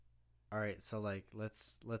All right, so like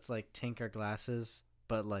let's like tink our glasses,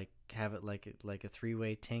 but like have it like a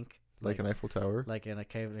three-way tink, Like an Eiffel Tower. like in a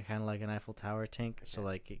kind of like an Eiffel Tower tink. So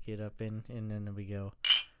like get up in and then we go.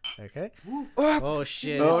 Okay. Oh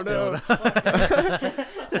shit! Oh, It's no.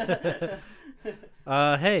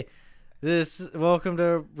 spilled. Hey, welcome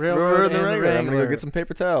to We're Railroad in the and the Wrangler. I'm gonna go Wrangler. get some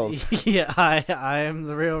paper towels. Yeah, I am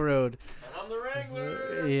the Railroad. And I'm the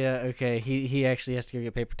Wrangler. Yeah, okay. He actually has to go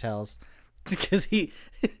get paper towels because he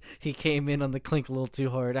came in on the clink a little too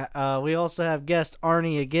hard. We also have guest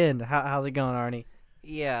Arnie again. How's it going, Arnie?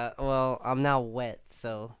 Yeah, well, I'm now wet,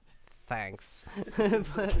 so thanks.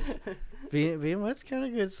 But Being wet's kind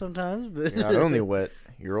of good sometimes, but You're not only wet,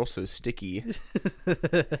 you're also sticky.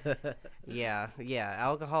 yeah,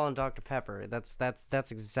 alcohol and Dr. Pepper.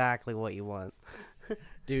 That's exactly what you want.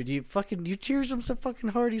 Dude, you cheers him so fucking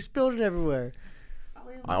hard he spilled it everywhere.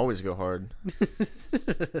 I always go hard.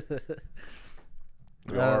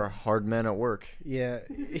 We are hard men at work. Yeah,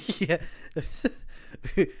 yeah.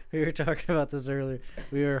 We were talking about this earlier.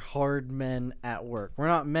 We are hard men at work. We're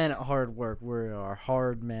not men at hard work. We are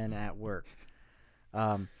hard men at work.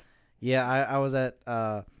 Yeah, I was at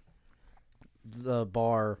the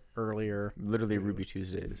bar earlier. Literally Ruby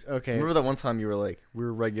Tuesdays. Okay. Remember that one time you were like,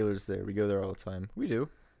 we're regulars there. We go there all the time. We do.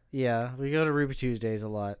 Yeah, we go to Ruby Tuesdays a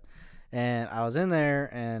lot. And I was in there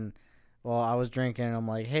and, well, I was drinking and I'm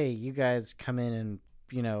like, hey, you guys come in and,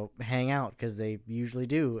 hang out because they usually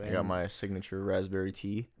do. And I got my signature raspberry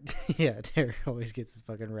tea. yeah, Derek always gets his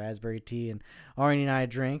fucking raspberry tea, and Arnie and I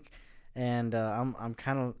drink, and I'm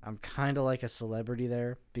kind of like a celebrity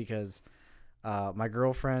there because my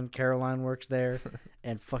girlfriend Caroline works there,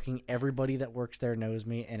 and fucking everybody that works there knows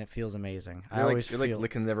me, and it feels amazing. You're like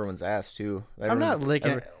licking everyone's ass too. I'm not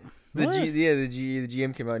licking. The What? the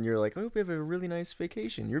GM came out and you're like, I hope you have a really nice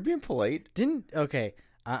vacation. You're being polite. Okay.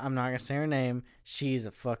 I'm not gonna say her name. She's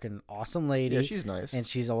a fucking awesome lady. Yeah, she's nice. And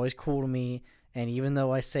she's always cool to me. And even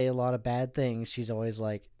though I say a lot of bad things, she's always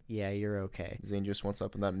like, "Yeah, you're okay." Zane just wants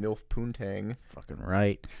up in that MILF poontang. Fucking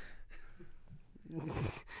right.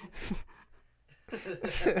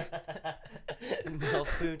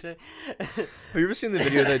 Malfunta. Have you ever seen the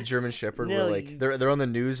video of that German Shepherd No, where like they're on the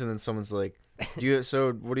news and then someone's like, what do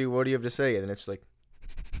you have to say? And then it's like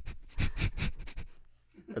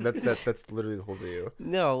and that's literally the whole video.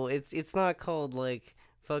 No, it's not called like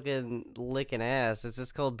fucking licking ass. It's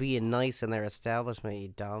just called being nice in their establishment. You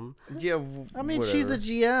dumb. Yeah, I mean, she's a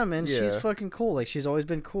GM and she's Yeah. fucking cool. Like, she's always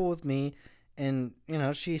been cool with me. And,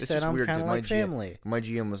 she It's said just I'm weird kind of 'cause like family. My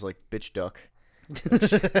GM was like, bitch duck.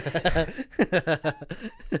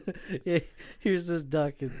 Yeah, here's this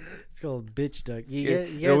duck. It's called Bitch Duck.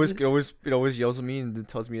 It always yells at me and then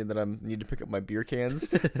tells me that I need to pick up my beer cans.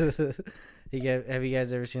 Have you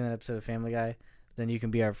guys ever seen that episode of Family Guy? Then you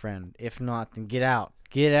can be our friend. If not, then get out.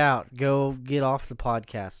 Get out. Go get off the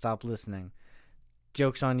podcast. Stop listening.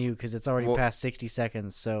 Joke's on you because it's already past 60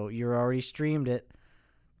 seconds, so you're already streamed it.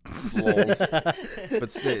 Lols. But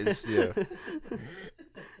it's yeah.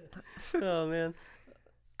 Oh man,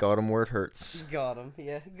 Got him where it hurts. got him.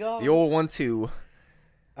 Yeah, got him. The old 1-2.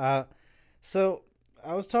 So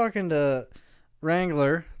I was talking to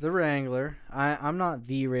Wrangler, the Wrangler. I'm not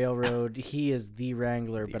the Railroad. He is the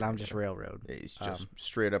Wrangler, but I'm just Railroad. Yeah, he's just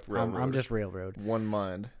straight up railroad. I'm just Railroad. One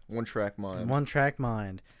mind, one track mind. One track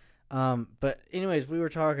mind. But anyways, we were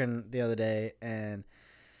talking the other day, and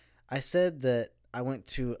I said that I went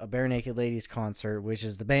to a Bare Naked Ladies concert, which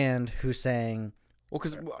is the band who sang. Well,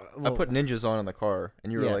 because I put Ninjas on in the car,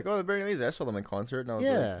 and you were Yeah. like, "Oh, they're very lazy." I saw them in concert, and I was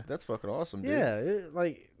Yeah. like, "That's fucking awesome, dude." Yeah,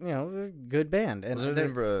 they're a good band. And Was it they're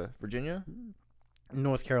in Virginia?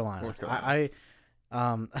 North Carolina. North Carolina.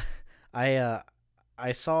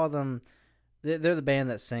 I saw them. They're the band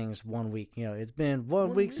that sings "1 Week." It's been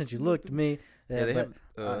one week since you looked at me. Yeah, they but,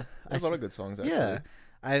 have a lot of good songs. Actually. Yeah,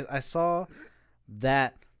 I saw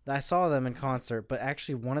that. I saw them in concert, but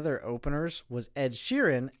actually one of their openers was Ed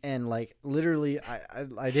Sheeran, and like literally,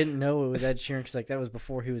 I didn't know it was Ed Sheeran because like that was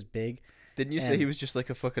before he was big. Didn't you say he was just like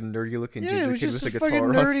a fucking nerdy looking Yeah, it ginger was kid just with a this fucking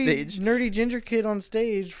guitar on stage? nerdy ginger kid on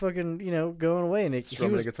stage, fucking going away, and he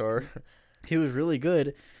Strumming was a guitar. he was really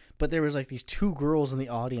good, but there was like these two girls in the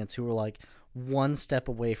audience who were like one step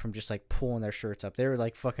away from just like pulling their shirts up. They were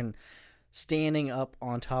like fucking standing up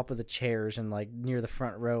on top of the chairs and like near the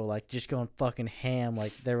front row, like just going fucking ham.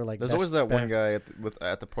 Like they were like. There's always that one guy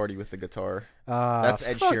at the party with the guitar. That's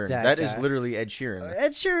That's Ed Sheeran. That is guy. literally Ed Sheeran.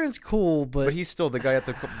 Ed Sheeran's cool, But he's still the guy at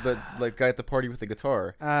the party with the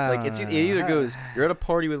guitar. Like it either goes, you're at a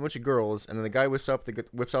party with a bunch of girls, and then the guy whips out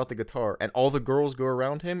the guitar, and all the girls go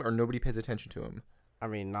around him, or nobody pays attention to him. I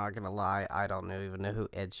mean, not gonna lie, I don't even know who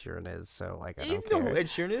Ed Sheeran is, so like I You don't know care. who Ed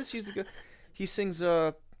Sheeran is? He's the guy. He sings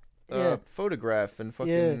Yeah. photograph and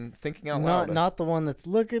fucking thinking out loud. Not the one that's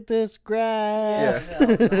look at this graph.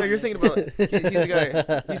 Yeah. No, you're thinking about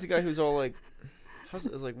he's the guy who's all like, it's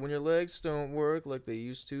like when your legs don't work like they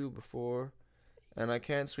used to before, and I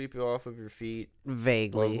can't sweep you off of your feet.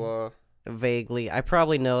 Vaguely. Blah, blah. Vaguely. I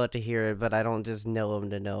probably know it to hear it, but I don't just know him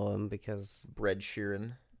to know him because Ed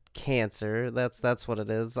Sheeran. cancer. That's what it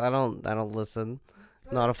is. I don't listen.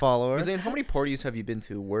 Not a follower. Zane, how many parties have you been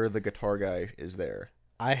to where the guitar guy is there?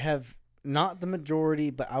 I have not the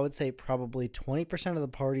majority, but I would say probably 20% of the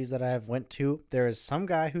parties that I have went to, there is some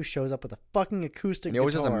guy who shows up with a fucking acoustic And he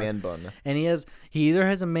always has a guitar, man bun. and he either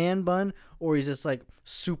has a man bun or he's this like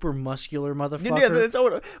super muscular motherfucker. Yeah, that's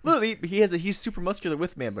all. Well, he's super muscular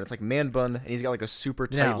with man bun. It's like man bun, and he's got like a super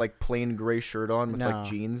tight, No. like plain gray shirt on with No. like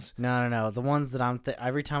jeans. No. The ones that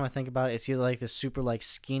every time I think about it, it's either like this super like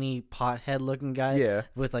skinny pothead looking guy Yeah.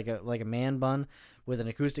 with like a man bun with an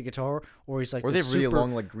acoustic guitar, or he's like Or the they have really super,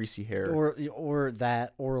 long, like greasy hair. or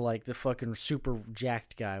that, or like the fucking super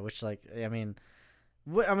jacked guy, which like I mean,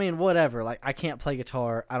 whatever. Like I can't play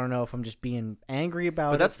guitar. I don't know if I'm just being angry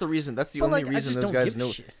about But it. that's the reason. That's the But, only like, I reason just those don't guys give a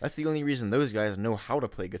know. shit. That's the only reason those guys know how to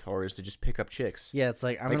play guitar is to just pick up chicks. Yeah, it's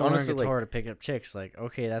like I'm Like, gonna honestly, learn guitar to pick up chicks. Like,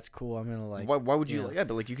 okay, that's cool. I'm gonna like. Why would you? yeah. Yeah,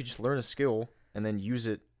 but like you could just learn a skill and then use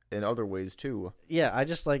it in other ways too. Yeah, I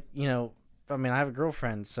just like I mean, I have a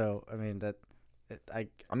girlfriend, so I mean that. I I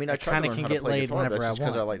I try to kinda learn can how to get play laid guitar. whenever That's I just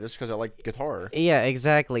because want. I like guitar. Yeah,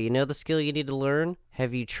 exactly. You know the skill you need to learn?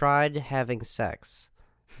 Have you tried having sex?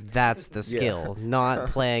 That's the skill, not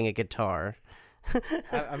playing a guitar.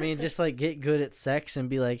 I mean, just like get good at sex and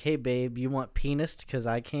be like, hey, babe, you want penis? Because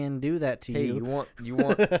I can do that to Hey, you. you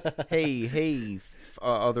want? hey,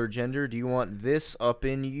 other gender, do you want this up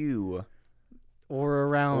in you Or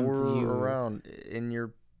around or you. around in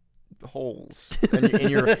your holes in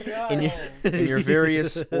your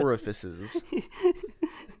various orifices?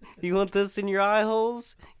 You want this in your eye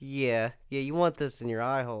holes? Yeah, you want this in your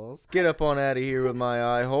eye holes. Get up on out of here with my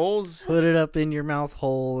eye holes. Put it up in your mouth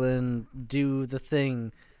hole and do the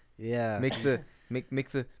thing. Yeah. Make the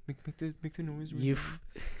noise. You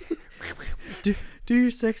do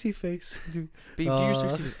your sexy face. Do your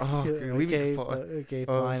sexy face. Oh, Yeah, leave okay, me the fuck. okay,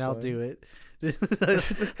 Oh, fine, I'll fine. do it.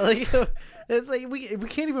 Like, it's like we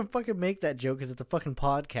can't even fucking make that joke because it's a fucking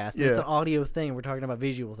podcast. It's Yeah. an audio thing. We're talking about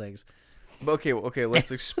visual things. But okay.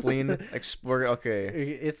 Let's explain. Okay,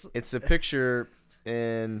 it's a picture,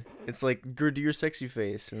 and it's like, "Girl, do your sexy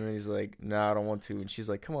face," and then he's like, "Nah, I don't want to," and she's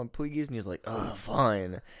like, "Come on, please," and he's like, "Oh,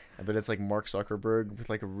 fine," but it's like Mark Zuckerberg with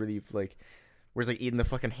like a really like, where he's like eating the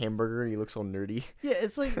fucking hamburger and he looks all nerdy. Yeah,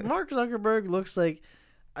 it's like Mark Zuckerberg looks like.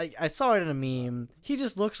 I saw it in a meme. He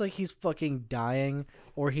just looks like he's fucking dying,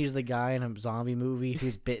 or he's the guy in a zombie movie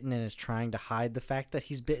who's bitten and is trying to hide the fact that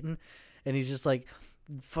he's bitten, and he's just like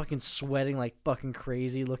fucking sweating like fucking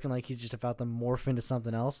crazy, looking like he's just about to morph into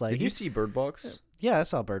something else. Like, Did you see Bird Box? Yeah, I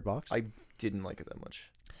saw Bird Box. I didn't like it that much.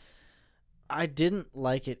 I didn't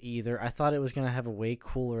like it either. I thought it was gonna have a way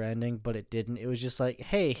cooler ending, but it didn't. It was just like,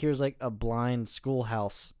 hey, here's like a blind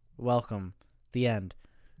schoolhouse. Welcome. The end.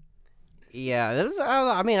 Yeah, it was,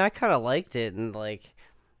 I mean, I kind of liked it, and like,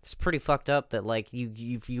 it's pretty fucked up that like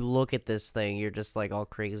if you look at this thing, you're just like all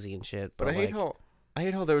crazy and shit. But I hate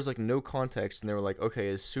like, how there was like no context, and they were like, okay,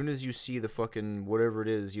 as soon as you see the fucking whatever it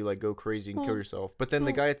is, you like go crazy and kill Well, yourself. But then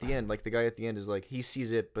the guy at the end, is like, he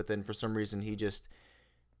sees it, but then for some reason he just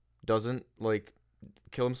doesn't like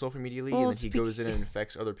kill himself immediately, Well, and then it's he goes in and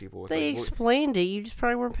infects other people. It's they like, explained it. You just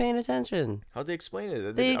probably weren't paying attention. how'd they explain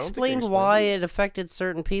it? They I don't think explained why it affected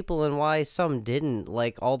certain people and why some didn't,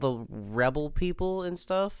 like all the rebel people and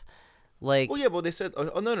stuff. Like, Well, yeah, but they said,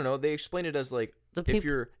 oh no, they explained it as like, the if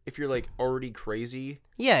people, you're like already crazy,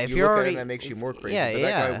 yeah, if you you're look already, at it and that makes you more crazy. yeah, but that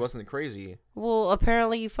yeah. guy wasn't crazy. Well,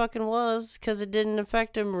 apparently you fucking was, because it didn't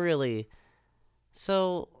affect him really.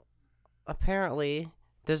 So, apparently,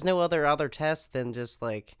 there's no other test than just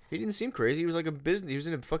like. He didn't seem crazy. He was like a business. He was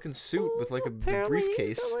in a fucking suit with like a apparently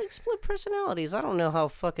briefcase. He's got, like split personalities. I don't know how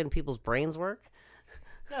fucking people's brains work.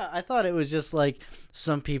 Yeah, I thought it was just like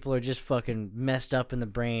some people are just fucking messed up in the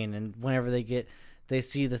brain, and whenever they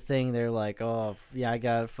see the thing, they're like, oh yeah, I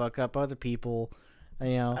gotta fuck up other people. You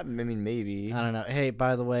know, I mean, maybe. I don't know. Hey,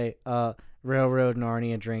 by the way, Railroad and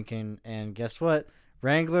Arnie are drinking, and guess what?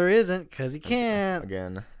 Wrangler isn't, because he can't.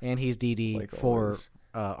 Again. And he's DD Like for always.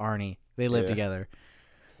 Arnie. They live Yeah. together.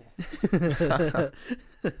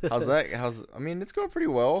 How's that? I mean, it's going pretty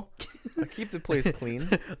well. I keep the place clean.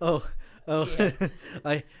 Oh, Yeah.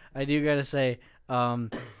 I do gotta say,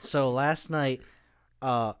 so last night,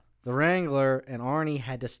 the Wrangler and Arnie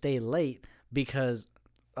had to stay late because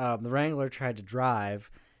the Wrangler tried to drive,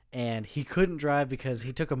 and he couldn't drive because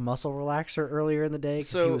he took a muscle relaxer earlier in the day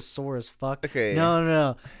because he was sore as fuck. Okay.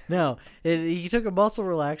 No. He took a muscle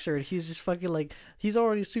relaxer, and he's just fucking like, he's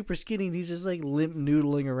already super skinny, and he's just like limp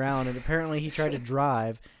noodling around, and apparently he tried to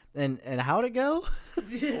drive, and how'd it go?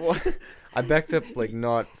 I backed up like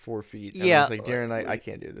not 4 feet. And I was like, Darren, I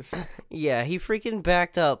can't do this. Yeah, he freaking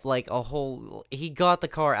backed up like a whole. He got the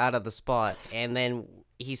car out of the spot, and then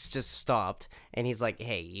he's just stopped, and he's like,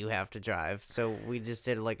 "Hey, you have to drive." So we just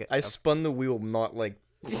did like I spun the wheel not like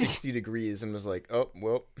 60 degrees and was like, "Oh,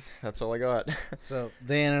 well, that's all I got." So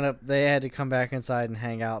they had to come back inside and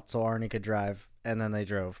hang out so Arnie could drive, and then they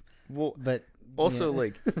drove. Well, but also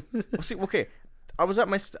like, see, okay. I was at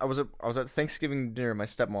Thanksgiving dinner at my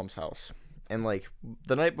stepmom's house, and like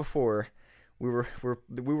the night before, we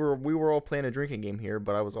were all playing a drinking game here,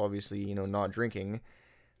 but I was obviously not drinking,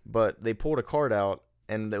 but they pulled a card out,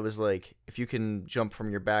 and it was like, if you can jump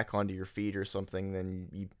from your back onto your feet or something,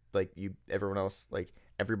 then everyone else, like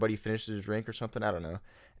everybody finishes a drink or something, I don't know,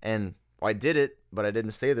 and I did it, but I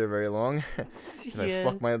didn't stay there very long because I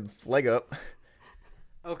fucked my leg up.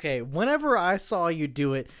 Okay, whenever I saw you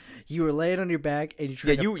do it, you were laying on your back and you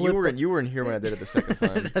tried to flip. You were in here when I did it the second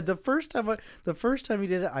time. the first time you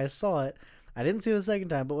did it, I saw it. I didn't see it the second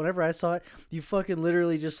time, but whenever I saw it, you fucking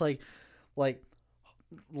literally just like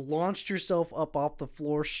launched yourself up off the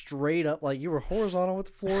floor straight up, like you were horizontal with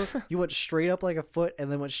the floor. You went straight up like a foot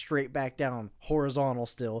and then went straight back down, horizontal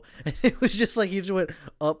still. And it was just like you just went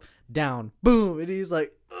up, down, boom, and he's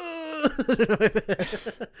like,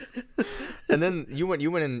 and then you went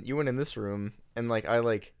in this room, and like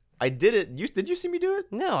I did it. Did you see me do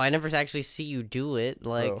it? No, I never actually see you do it.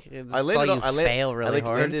 Like I fail really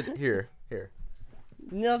hard. Landed here.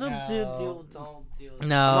 No, don't do it.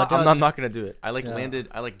 No, I'm not gonna do it. I landed.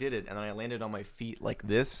 I did it, and then I landed on my feet like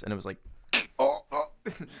this, and it was like, oh,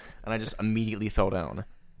 and I just immediately fell down.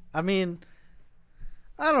 I mean,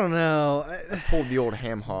 I don't know. I pulled the old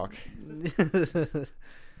ham hock.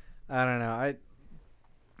 I don't know.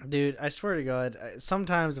 Dude, I swear to God,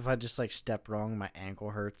 sometimes if I just like step wrong, my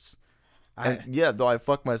ankle hurts. Though I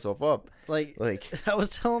fuck myself up. Like I was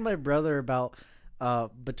telling my brother about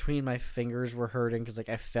between my fingers were hurting because like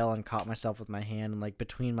I fell and caught myself with my hand, and like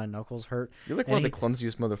between my knuckles hurt. You're like one of the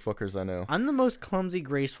clumsiest motherfuckers I know. I'm the most clumsy,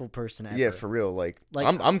 graceful person ever. Yeah, for real. Like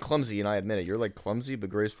I'm clumsy, and I admit it. You're like clumsy but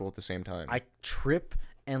graceful at the same time. I trip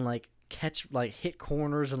and like hit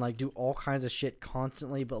corners and like do all kinds of shit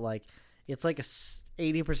constantly, but like it's like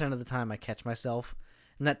 80% of the time I catch myself,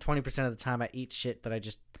 and that 20% of the time I eat shit, but I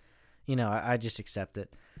just I just accept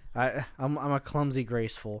it. I'm a clumsy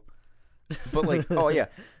graceful. But like, oh yeah,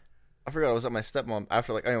 I forgot I was at my stepmom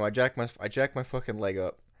after like, anyway, I jacked my fucking leg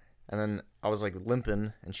up, and then I was like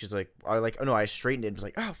limping, and she's like, I straightened it, and was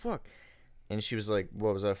like, oh fuck, and she was like,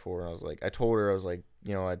 what was that for? And I was like, I told her, I was like,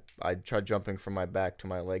 I tried jumping from my back to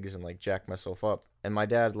my legs and like jacked myself up, and my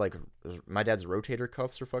dad's rotator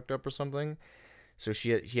cuffs are fucked up or something, so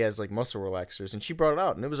he has like muscle relaxers, and she brought it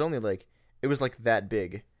out, and it was only like, it was like that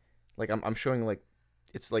big, like I'm showing like,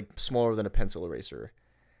 it's like smaller than a pencil eraser.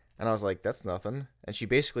 And I was like, that's nothing. And she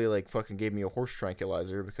basically like fucking gave me a horse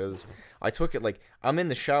tranquilizer because I took it like, I'm in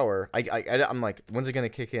the shower. I'm like, when's it going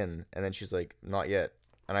to kick in? And then she's like, not yet.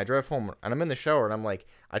 And I drive home and I'm in the shower and I'm like,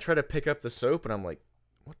 I try to pick up the soap and I'm like,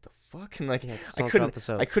 what the fuck? And like, I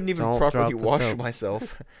couldn't even properly wash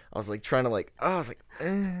myself. I was like trying to like, I was like,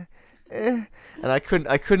 and I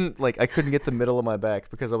couldn't get the middle of my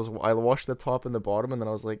back because I washed the top and the bottom, and then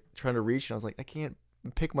I was like trying to reach and I was like, I can't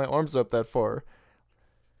pick my arms up that far.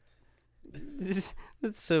 That's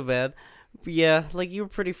so bad. But yeah, like you were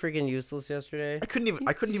pretty freaking useless yesterday. I couldn't even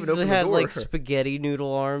open the door. Had like spaghetti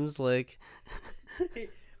noodle arms. Like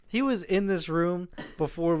he was in this room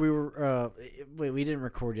before we were. Wait, we didn't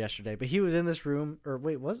record yesterday, but he was in this room. Or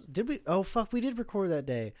wait, did we? Oh fuck, we did record that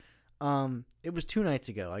day. It was 2 nights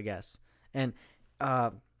ago, I guess. And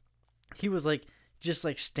he was like just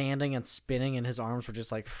like standing and spinning, and his arms were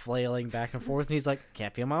just like flailing back and forth, and he's like,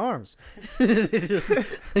 can't feel my arms.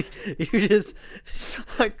 You're just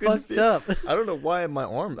fucked up. I don't know why my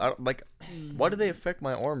arms, why do they affect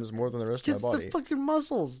my arms more than the rest of my body? It's the fucking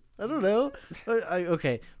muscles. I don't know.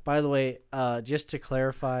 Okay, by the way, just to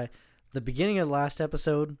clarify, the beginning of the last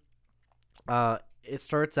episode, it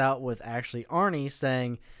starts out with actually Arnie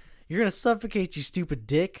saying, "You're gonna suffocate, you stupid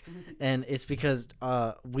dick," and it's because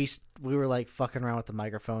we were like fucking around with the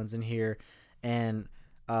microphones in here, and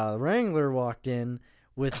Wrangler walked in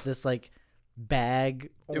with this like bag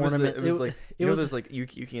ornament. It was like you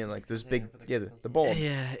can like those big the bulbs.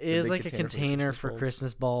 Yeah, it was like a container for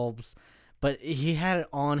Christmas bulbs, but he had it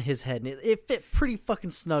on his head, and it fit pretty fucking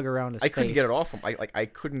snug around his face. I couldn't get it off him. I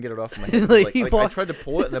couldn't get it off my head. I tried to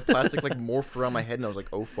pull it, and the plastic like morphed around my head, and I was like,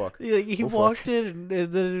 oh fuck. He walked in,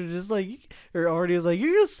 and then it was just like, or Artie was like,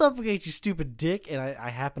 "You're gonna suffocate, you stupid dick," and I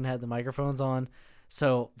happen to have the microphones on.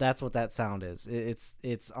 So that's what that sound is. It's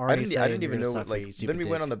already. I didn't even know. Like then we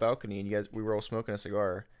went on the balcony and we were all smoking a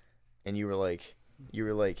cigar, and you were like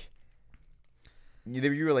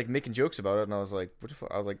making jokes about it, and I was like, what the fuck?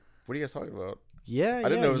 I was like, what are you guys talking about? Yeah, I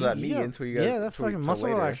didn't know it was me until you guys. Yeah, that fucking muscle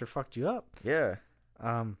relaxer fucked you up. Yeah.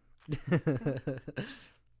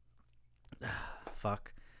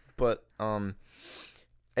 Fuck. But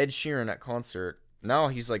Ed Sheeran at concert. Now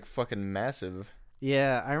he's like fucking massive.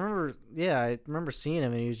 Yeah, I remember seeing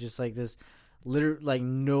him, and he was just like this, literally, like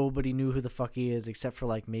nobody knew who the fuck he is except for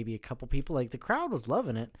like maybe a couple people. Like the crowd was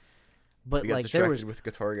loving it, but like there was with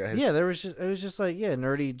guitar guys. Yeah, it was just like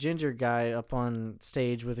nerdy ginger guy up on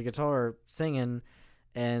stage with a guitar singing,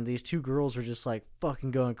 and these two girls were just like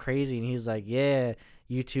fucking going crazy, and he's like, "Yeah,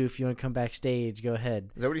 you two, if you want to come backstage, go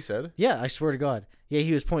ahead." Is that what he said? Yeah, I swear to God. Yeah,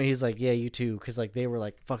 he was pointing. He's like, "Yeah, you two," because like they were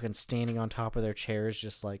like fucking standing on top of their chairs,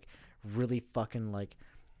 just like. Really fucking like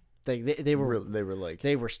they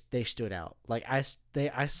stood out. Like I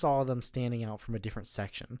saw them standing out from a different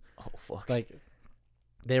section. Oh fuck. Like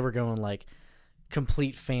they were going like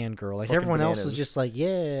complete fangirl. Like fucking everyone bananas. else was just like,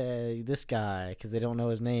 yeah, this guy, because they don't know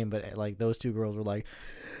his name, but like those two girls were like,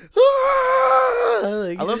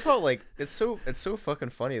 I love how like it's so fucking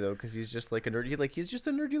funny though, because he's just like a nerdy, he's just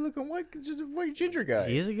a nerdy looking white ginger guy.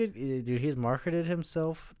 He's a good dude. He's marketed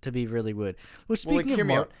himself to be really good. Well, speaking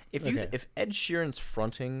of if Ed Sheeran's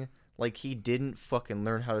fronting like he didn't fucking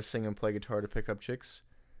learn how to sing and play guitar to pick up chicks,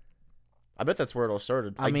 I bet that's where it all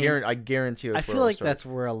started. I guarantee that's where it all started. I feel like that's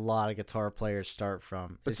where a lot of guitar players start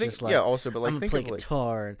from. But I'm gonna play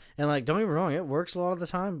guitar, and like don't get me wrong, it works a lot of the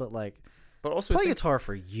time, but like. But also play guitar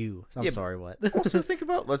for you. I'm sorry, what? Also think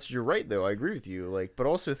about you're right though. I agree with you. Like, but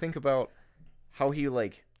also think about how he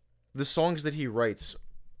like the songs that he writes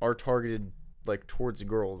are targeted like towards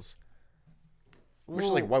girls. Which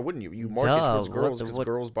is like, why wouldn't you? You market towards girls because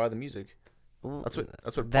girls buy the music. That's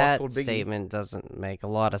what Pac told Biggie. That statement doesn't make a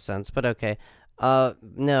lot of sense, but okay.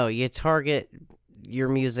 No, you target your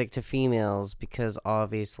music to females because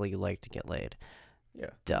obviously you like to get laid. Yeah.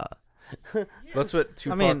 Duh. That's what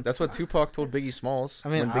Tupac told Biggie Smalls.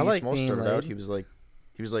 When Biggie Smalls started out, he was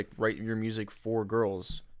like, write your music for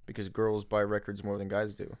girls because girls buy records more than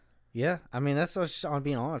guys do. Yeah, I mean that's just on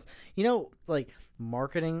being honest. You know, like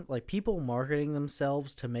marketing, like people marketing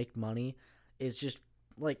themselves to make money is just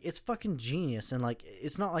like it's fucking genius, and like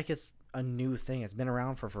it's not like it's a new thing. It's been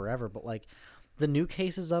around for forever, but like the new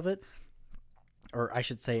cases of it, or I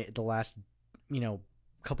should say the last,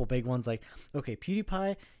 couple big ones, like okay,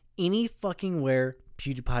 PewDiePie. Any fucking where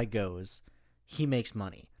PewDiePie goes, he makes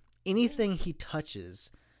money. Anything he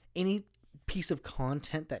touches, any piece of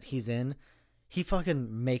content that he's in, he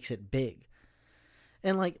fucking makes it big.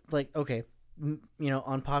 And like okay,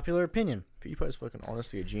 unpopular opinion. PewDiePie's fucking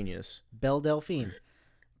honestly a genius. Belle Delphine.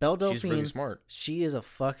 She's really smart. She is a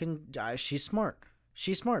fucking. She's smart.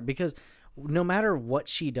 She's smart because. No matter what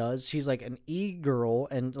she does, she's like an e-girl,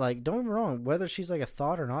 and like don't get me wrong, whether she's like a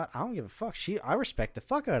thought or not, I don't give a fuck. I respect the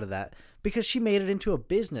fuck out of that because she made it into a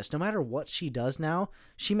business. No matter what she does now,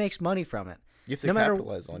 she makes money from it. You have to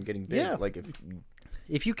capitalize on getting big. Yeah. Like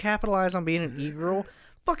if you capitalize on being an e-girl,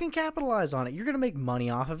 fucking capitalize on it. You're gonna make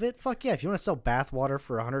money off of it. Fuck yeah! If you want to sell bathwater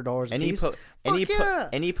for $100 a piece,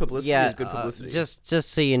 any publicity is good publicity. Just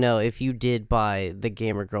so you know, if you did buy the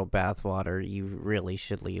Gamer Girl bathwater, you really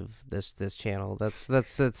should leave this channel. That's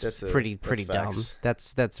pretty dumb.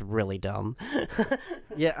 That's really dumb.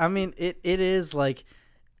 Yeah, I mean it is like.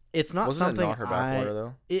 It's not Wasn't something it not her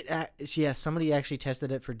bathwater though? Somebody actually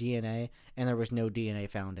tested it for DNA, and there was no DNA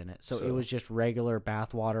found in it. So it was just regular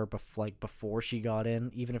bathwater, before she got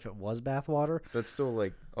in, even if it was bathwater. That's still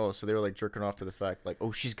like, so they were like jerking off to the fact, like,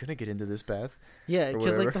 she's gonna get into this bath. Yeah,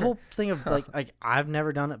 because like the whole thing of like I've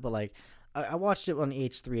never done it, but like I watched it on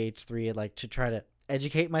H3 like to try to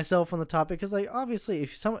educate myself on the topic, because like obviously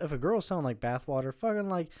if a girl's selling like bathwater, fucking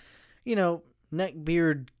like,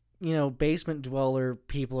 neckbeard. Basement dweller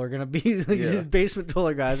people are gonna be like basement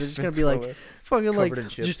dweller guys are just gonna be like fucking like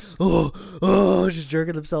just just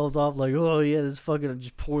jerking themselves off like this fucking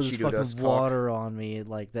just pour this fucking water on me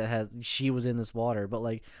like she was in this water. But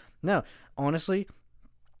like no, honestly,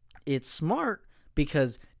 it's smart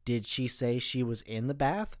because did she say she was in the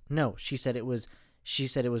bath? No, she said it was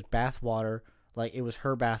bath water. Like it was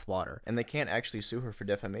her bathwater, and they can't actually sue her for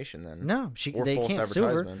defamation. Then no, they can't sue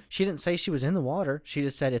her. She didn't say she was in the water. She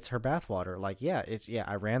just said it's her bathwater. Like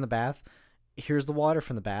I ran the bath. here's the water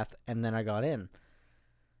from the bath, and then I got in.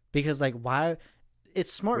 Because, like, why?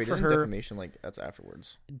 It's smart for her. Defamation, like, that's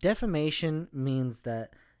afterwards? Defamation means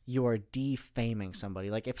that you are defaming somebody.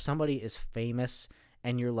 Like, if somebody is famous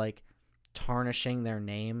and you're, like, tarnishing their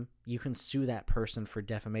name, you can sue that person for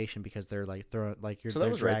defamation because they're, like, throwing, like, you're. So that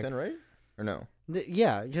was right then, right? Or no?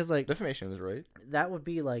 Yeah, because, like, defamation was right. That would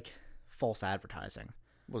be, like, false advertising.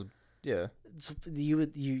 Yeah.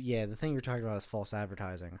 The thing you're talking about is false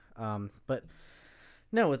advertising. But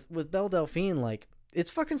no, with Belle Delphine, like, it's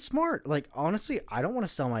fucking smart. Like, honestly, I don't want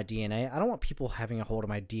to sell my DNA. I don't want people having a hold of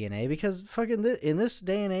my DNA because fucking in this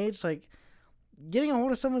day and age, like, getting a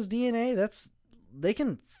hold of someone's DNA, they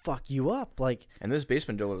can fuck you up. Like, and this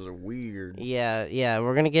basement dildos are weird. Yeah,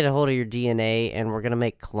 we're gonna get a hold of your DNA and we're gonna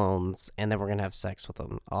make clones and then we're gonna have sex with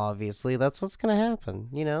them. Obviously, that's what's gonna happen.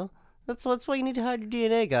 You know, that's why you need to hide your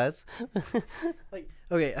DNA, guys. Like,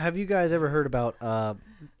 okay, have you guys ever heard about?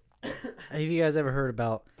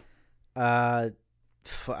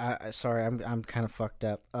 Sorry, I'm kind of fucked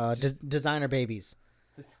up. Designer babies.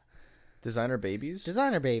 Designer babies?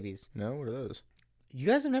 Designer babies. No, what are those? You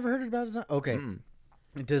guys have never heard about design? Okay.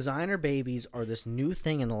 Designer babies are this new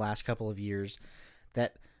thing in the last couple of years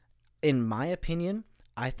that, in my opinion,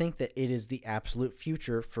 I think that it is the absolute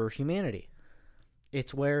future for humanity.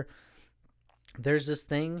 It's where there's this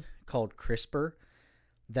thing called CRISPR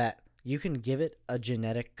that you can give it a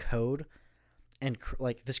genetic code, and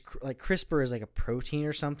like CRISPR is like a protein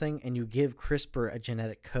or something, and you give CRISPR a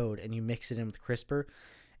genetic code and you mix it in with CRISPR,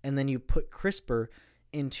 and then you put CRISPR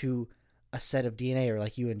into a set of DNA, or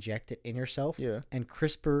like you inject it in yourself, and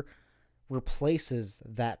CRISPR replaces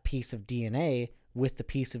that piece of DNA with the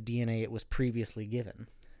piece of DNA it was previously given.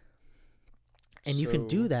 And you can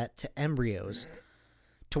do that to embryos,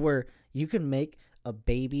 to where you can make a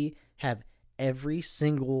baby have every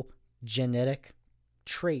single genetic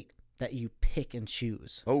trait that you pick and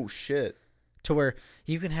choose. Oh shit. To where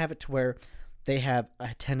you can have it to where they have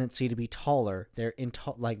a tendency to be taller. They're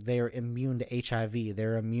they're immune to HIV.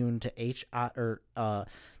 They're immune to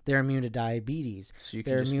they're immune to diabetes. So you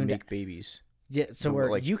can just make babies. Yeah, so where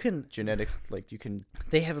like you can genetic, like you can.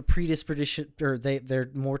 They have a predisposition, or they're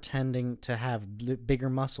more tending to have bigger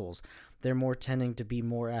muscles. They're more tending to be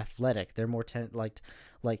more athletic. They're more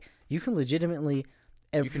like you can legitimately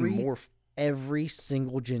every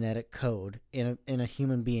single genetic code in a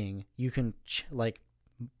human being. You can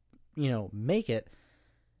make it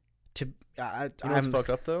to. What's fucked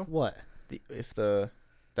up though? What?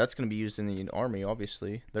 That's going to be used in the army.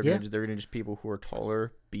 Obviously, they're gonna just people who are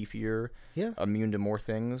taller, beefier, immune to more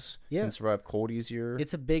things, can survive cold easier.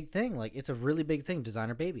 It's a big thing. Like, it's a really big thing.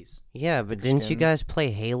 Designer babies. Yeah, but didn't you guys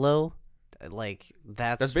play Halo? Like,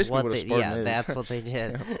 that's basically what a Spartan is. That's what they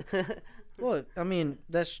did. Well, I mean,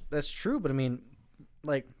 that's true, but I mean,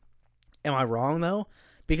 like, am I wrong though?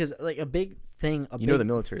 Because, like, a big thing, the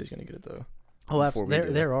military is going to get it though. Oh,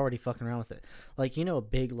 absolutely. They're already fucking around with it. Like, a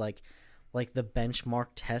big like the benchmark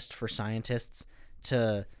test for scientists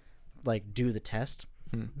to like do the test.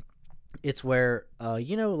 It's where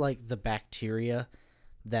like the bacteria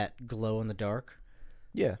that glow in the dark.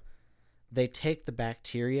 Yeah. They take the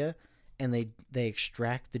bacteria and they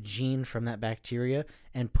extract the gene from that bacteria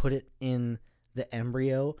and put it in the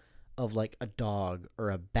embryo of like a dog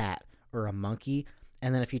or a bat or a monkey.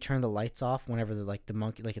 And then if you turn the lights off whenever the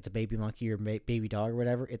monkey, like it's a baby monkey or baby dog or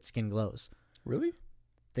whatever, its skin glows. Really?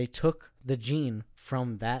 They took the gene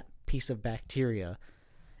from that piece of bacteria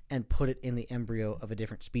and put it in the embryo of a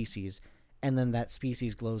different species, and then that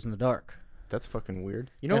species glows in the dark. That's fucking weird.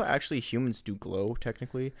 Actually humans do glow,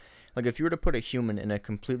 technically. Like, if you were to put a human in a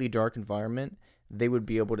completely dark environment, they would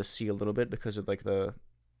be able to see a little bit because of, like, the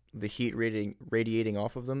heat radiating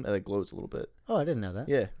off of them, and it glows a little bit. Oh, I didn't know that.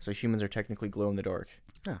 Yeah, so humans are technically glow in the dark.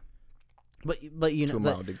 Yeah. But to a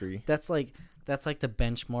mild degree. That's like the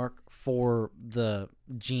benchmark for the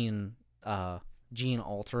gene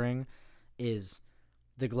altering is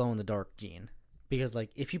the glow in the dark gene. Because,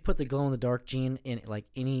 like, if you put the glow in the dark gene in like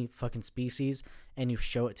any fucking species and you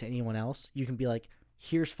show it to anyone else, you can be like,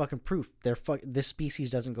 here's fucking proof. This species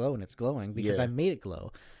doesn't glow and it's glowing because I made it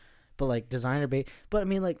glow. But like but I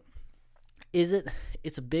mean, like,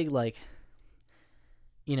 it's a big, like,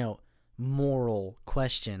 moral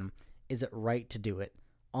question. Is it right to do it?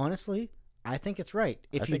 Honestly, I think it's right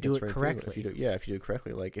if you do it correctly. If you do it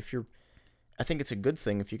correctly, like, I think it's a good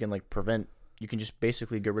thing if you can, like, prevent. You can just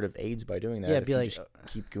basically get rid of AIDS by doing that. Yeah,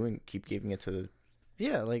 keep giving it to.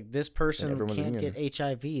 Yeah, like, this person can't get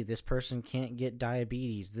HIV. This person can't get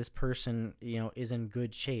diabetes. This person, is in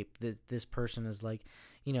good shape. This person is, like,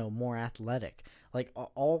 more athletic. Like,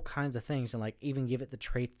 all kinds of things, and, like, even give it the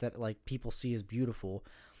traits that, like, people see as beautiful.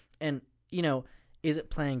 And is it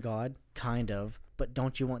playing God? Kind of. But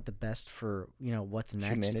don't you want the best for, what's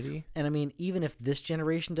next? Humanity? And I mean, even if this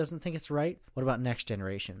generation doesn't think it's right, what about next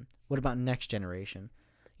generation? What about next generation?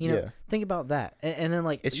 Think about that. And then,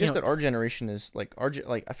 like... It's just that our generation is, like...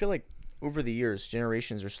 I feel like over the years,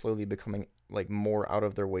 generations are slowly becoming, like, more out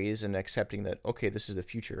of their ways and accepting that, okay, this is the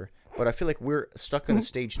future. But I feel like we're stuck in a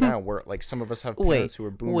stage now where, like, some of us have parents who are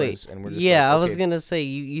boomers, and we're just I was gonna say,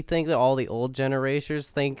 you think that all the old generations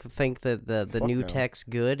think that the new tech's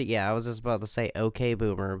good? Yeah, I was just about to say, okay,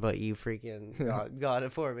 boomer, but you freaking got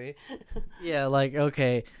it for me. Yeah, like,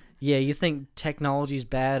 okay, yeah, you think technology's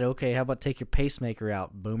bad? Okay, how about take your pacemaker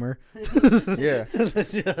out, boomer? Yeah.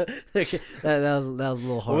 Okay, that was a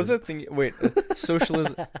little hard. What was that thing? Wait,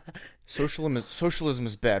 socialism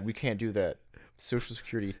is bad. We can't do that. Social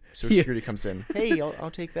Security comes in. Hey, I'll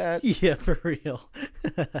take that. Yeah, for real.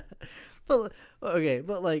 But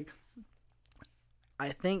like, I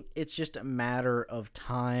think it's just a matter of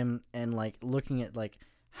time and like looking at like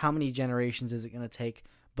how many generations is it going to take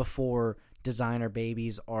before designer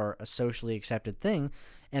babies are a socially accepted thing.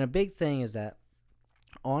 And a big thing is that,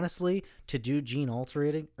 honestly, to do gene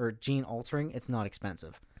altering, it's not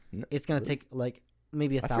expensive. No, it's going to take like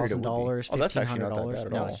maybe $1,000, $1,500.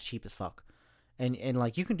 No, it's cheap as fuck. And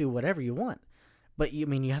like you can do whatever you want, but you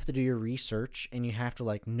have to do your research and you have to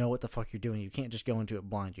like know what the fuck you're doing. You can't just go into it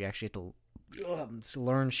blind. You actually have to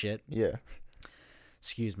learn shit. Yeah.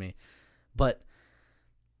 Excuse me. But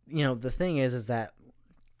the thing is that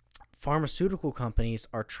pharmaceutical companies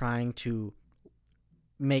are trying to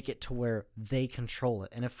make it to where they control it.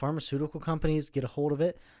 And if pharmaceutical companies get a hold of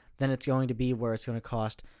it, then it's going to be where it's going to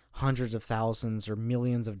cost hundreds of thousands or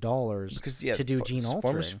millions of dollars to do gene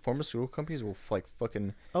altering. Pharmaceutical companies will like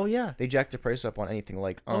fucking... Oh, yeah. They jack the price up on anything.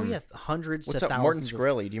 Like hundreds to what's thousands. Up? Martin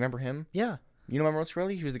Shkreli. Do you remember him? Yeah. You know Martin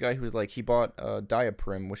Shkreli? He was the guy who was like... He bought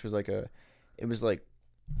Diaprim, which was like a... It was like...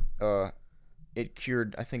 It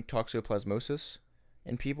cured, I think, toxoplasmosis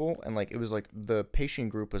in people. And like it was like... The patient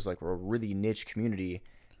group was like a really niche community.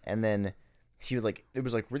 And then... He would like... It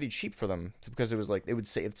was like really cheap for them. Because it was like... It would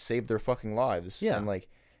save their fucking lives. Yeah. And like...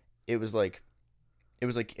 It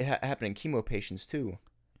happened in chemo patients too,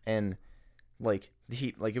 and like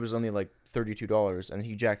it was only like $32, and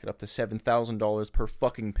he jacked it up to $7,000 per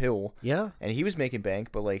fucking pill. Yeah, and he was making bank,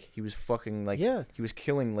 but like he was fucking like he was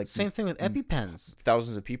killing like same thing with EpiPens.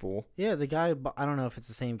 Thousands of people. Yeah, the guy, I don't know if it's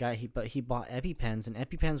the same guy, but he bought EpiPens, and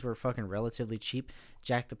EpiPens were fucking relatively cheap.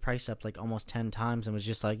 Jacked the price up like almost 10 times, and was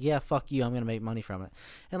just like, yeah, fuck you, I'm gonna make money from it.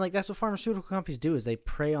 And like that's what pharmaceutical companies do, is they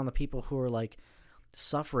prey on the people who are like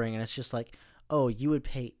suffering, and it's just like, oh, you would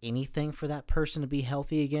pay anything for that person to be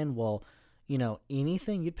healthy again? Well,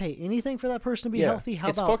 anything, you'd pay anything for that person to be healthy?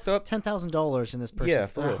 How about fucked up. $10,000 in this person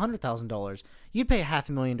for $100,000? You'd pay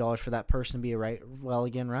 $500,000 for that person to be well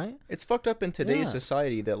again, right? It's fucked up in today's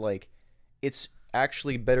society that like it's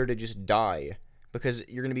actually better to just die, because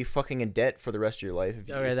you're gonna be fucking in debt for the rest of your life.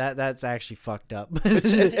 Okay, that's actually fucked up.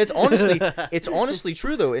 it's honestly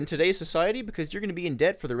true though in today's society, because you're gonna be in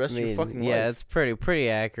debt for the rest of your fucking life. Yeah, it's pretty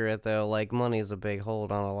accurate though. Like money's a big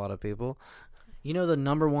hold on a lot of people. The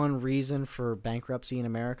number one reason for bankruptcy in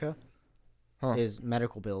America is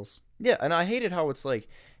medical bills. Yeah, and I hated how it's like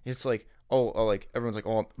like everyone's like,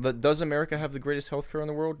 oh, does America have the greatest healthcare in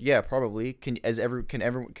the world? Yeah, probably. Can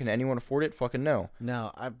anyone afford it? Fucking no.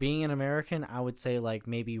 No, being an American, I would say like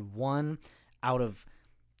maybe one out of...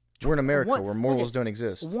 We're in America where morals don't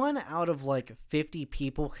exist. 1 out of like 50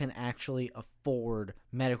 people can actually afford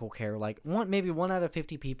medical care. Like maybe 1 out of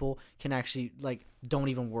 50 people can actually like don't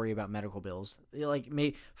even worry about medical bills. Like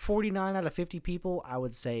maybe 49 out of 50 people, I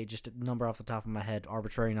would say, just a number off the top of my head,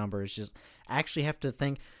 arbitrary number, is just actually have to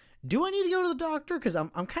think, do I need to go to the doctor? Because I'm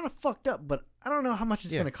kind of fucked up, but I don't know how much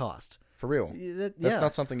it's going to cost. For real. That's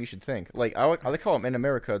not something you should think. Like I like how in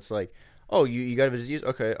America it's like, oh, you got a disease?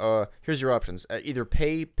 Okay, here's your options. Either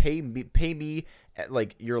pay me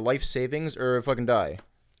like your life savings, or fucking die.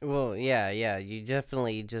 Well, yeah. You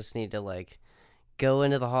definitely just need to like go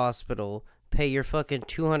into the hospital, pay your fucking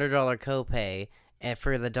 $200 copay, and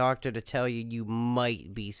for the doctor to tell you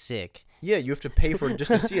might be sick. Yeah, you have to pay for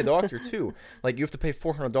just to see a doctor too. Like you have to pay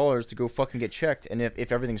 $400 to go fucking get checked, and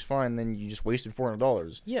if everything's fine, then you just wasted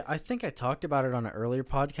 $400. Yeah, I think I talked about it on an earlier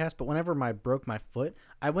podcast, but whenever I broke my foot,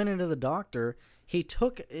 I went into the doctor. He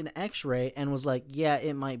took an X-ray and was like, "Yeah,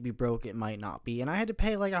 it might be broke, it might not be," and I had to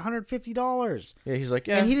pay like $150. Yeah, he's like,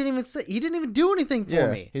 "Yeah," and he didn't even do anything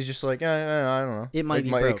for me. He's just like, "Yeah, I don't know. It might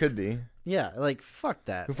be broke. It could be." Yeah, like fuck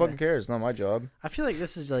that. Who fucking cares? It's not my job. I feel like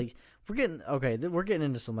this is like we're getting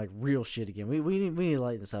into some like real shit again. We need to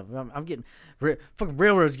light this up. I'm getting fucking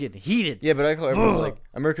railroads getting heated. Yeah, but I call everyone's like,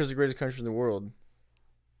 America's the greatest country in the world.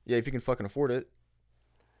 Yeah, if you can fucking afford it.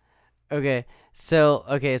 Okay, so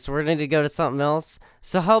we're going to go to something else.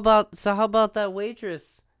 So how about that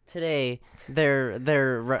waitress today? Their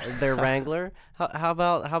wrangler. How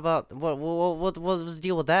about what was the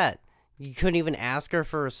deal with that? You couldn't even ask her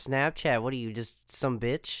for a Snapchat. What are you, just some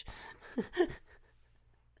bitch?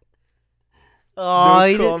 Oh,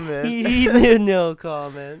 no comment. He did no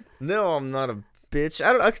comment. No, I'm not a bitch.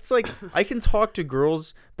 I don't. It's like I can talk to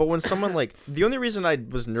girls, but when someone like the only reason I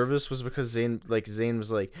was nervous was because Zane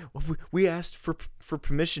was like, we asked for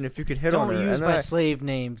permission if you could hit on her. Don't use my slave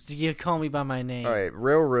name. You call me by my name. All right.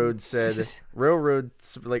 Railroad said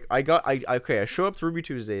like I show up to Ruby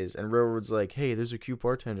Tuesdays and Railroad's like, hey, there's a cute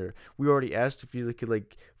bartender. We already asked if you could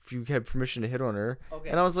if you had permission to hit on her. Okay.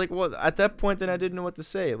 And I was like, well, at that point, then I didn't know what to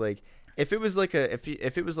say. Like, if it was like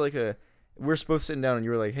we're both sitting down and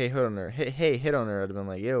you were like, hey, hit on her. Hey, hit on her. I'd have been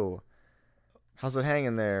like, yo, how's it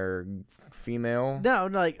hanging there, female? No,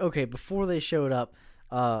 like, okay, before they showed up,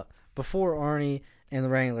 before Arnie and the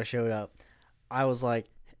Wrangler showed up, I was like,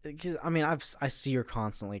 cause, I mean, I see her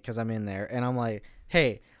constantly because I'm in there, and I'm like,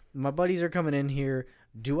 hey, my buddies are coming in here.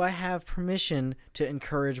 Do I have permission to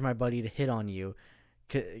encourage my buddy to hit on you?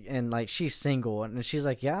 And like, she's single, and she's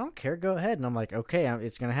like, yeah, I don't care, go ahead. And I'm like, okay,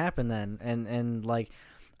 it's gonna happen then. And like,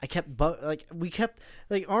 I kept Arnie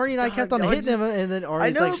and I kept on hitting him, and then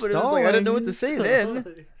Arnie's like, stalling. It was like I didn't know what to say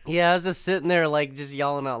then. Yeah, I was just sitting there like just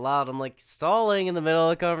yelling out loud. I'm like stalling in the middle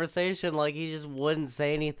of the conversation, like he just wouldn't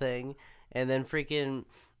say anything, and then freaking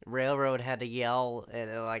Railroad had to yell and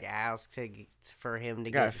like ask for him to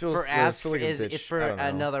get for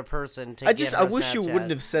another person to. I wish you wouldn't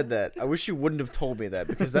have said that. I wish you wouldn't have told me that,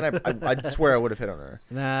 because then I swear I would have hit on her.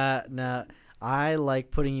 Nah. I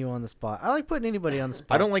like putting you on the spot. I like putting anybody on the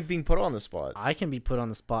spot. I don't like being put on the spot. I can be put on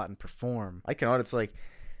the spot and perform. I cannot. It's like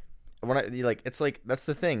that's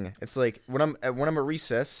the thing. It's like when I'm at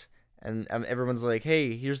recess and everyone's like,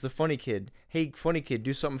 "Hey, here's the funny kid. Hey, funny kid,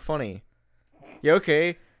 do something funny." Yeah,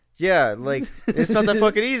 okay. Yeah, like it's not that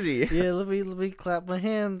fucking easy. Yeah, let me clap my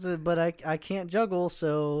hands, but I can't juggle,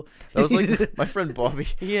 so that was like my friend Bobby.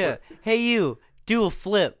 Yeah. Hey, you. Do a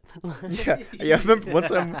flip. yeah. I remember one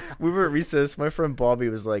time we were at recess. My friend Bobby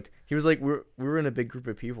was like, we were in a big group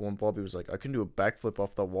of people, and Bobby was like, I can do a backflip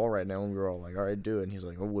off the wall right now, and we were all like, all right, do it. And he's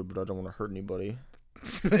like, I would, but I don't want to hurt anybody.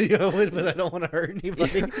 I would, but I don't want to hurt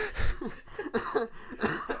anybody. Who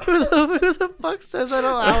the fuck says I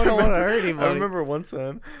don't want to hurt anybody? I remember one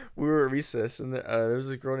time we were at recess, and there was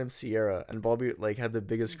a girl named Sierra, and Bobby like had the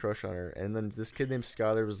biggest crush on her, and then this kid named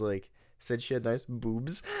Skylar was like, said she had nice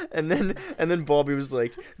boobs, and then Bobby was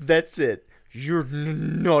like, that's it, you're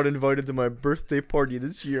not invited to my birthday party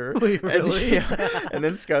this year. Wait, really? And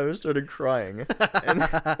then Skylar started crying, and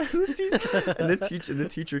the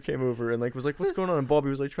teacher came over and like was like, what's going on? And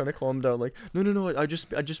Bobby was like trying to calm him down, like, no, I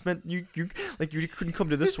just meant you like you couldn't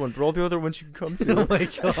come to this one, but all the other ones you can come to. Oh my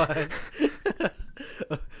god.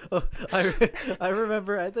 I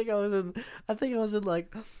remember, I think I was in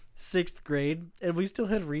like 6th grade, and we still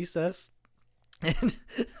had recess, and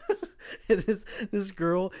this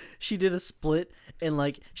girl, she did a split, and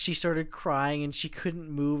like she started crying, and she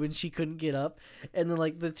couldn't move, and she couldn't get up, and then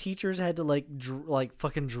like the teachers had to like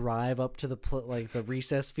fucking drive up to the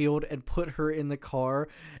recess field and put her in the car,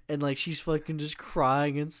 and like she's fucking just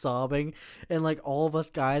crying and sobbing, and like all of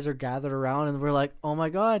us guys are gathered around, and we're like, oh my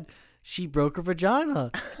god, she broke her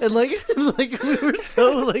vagina, and like we were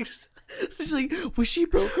so like. She's like, well, she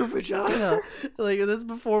broke her vagina. Like, that's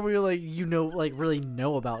before we were like, really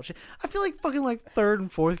know about shit. I feel like fucking like 3rd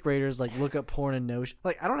and 4th graders like look up porn and know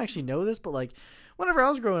like, I don't actually know this, but like whenever I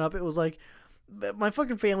was growing up, it was like my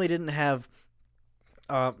fucking family didn't have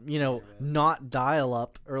not dial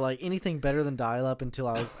up or like anything better than dial up until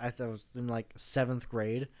I was in like 7th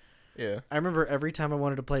grade. Yeah. I remember every time I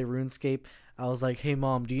wanted to play RuneScape, I was like, hey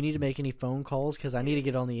mom, do you need to make any phone calls? Because I need to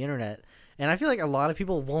get on the internet. And I feel like a lot of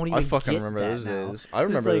people won't even. I fucking remember those days. I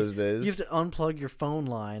remember those days. You have to unplug your phone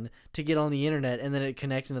line to get on the internet, and then it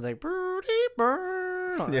connects, and it's like,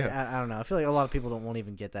 yeah. I don't know. I feel like a lot of people won't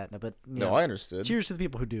even get that. But no, I understood. Cheers to the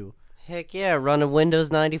people who do. Heck yeah, running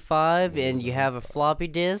Windows 95, and you have a floppy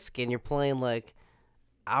disk, and you're playing like,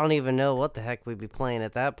 I don't even know what the heck we'd be playing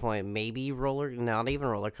at that point. Maybe not even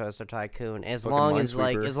Roller Coaster Tycoon. As long as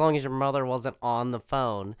your mother wasn't on the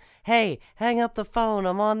phone. Hey, hang up the phone.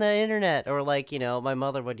 I'm on the internet. Or like, my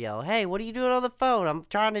mother would yell, hey, what are you doing on the phone? I'm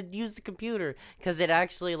trying to use the computer. Because it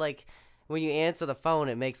actually like, when you answer the phone,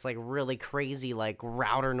 it makes like really crazy like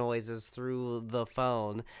router noises through the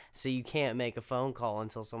phone. So you can't make a phone call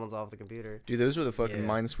until someone's off the computer. Dude, those were the fucking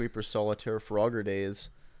Minesweeper Solitaire Frogger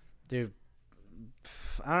days. Dude.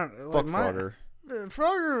 I don't fuck Frogger.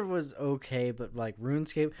 Frogger was okay, but like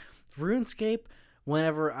RuneScape,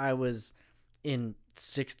 whenever I was in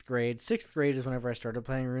 6th grade is whenever I started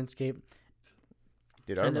playing RuneScape.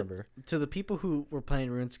 Dude, I remember. To the people who were playing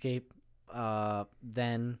RuneScape,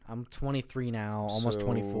 then I'm 23 now, almost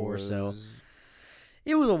 24, so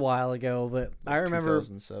it was a while ago. But I remember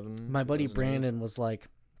 2007, my buddy Brandon was like,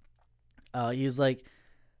 he was like,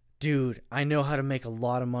 dude, I know how to make a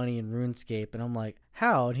lot of money in RuneScape. And I'm like,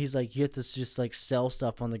 how? And he's like, you have to just like sell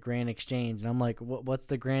stuff on the Grand Exchange. And I'm like, what's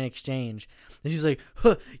the Grand Exchange? And he's like,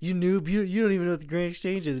 huh, you noob, you don't even know what the Grand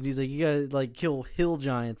Exchange is. And he's like, you gotta like kill hill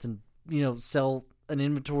giants and, you know, sell an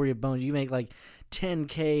inventory of bones. You make like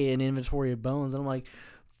 10K in inventory of bones. And I'm like,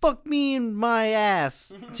 fuck me in my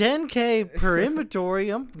ass. 10K per inventory,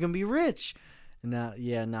 I'm gonna be rich. And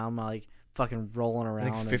now I'm like fucking rolling around.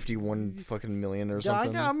 Like 51 fucking million or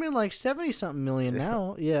something. I'm in like 70 something million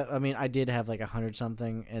now. Yeah, I mean, I did have like 100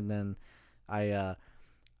 something, and then I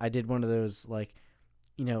did one of those like,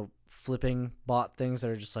 you know, flipping bot things that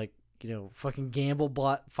are just like, you know, fucking gamble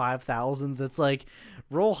bot 5,000s. It's like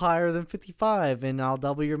roll higher than 55 and I'll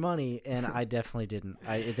double your money. And I definitely didn't.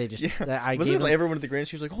 I wasn't it like everyone at the Grand?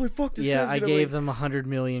 She was like, "Holy fuck, this guy's I gave them 100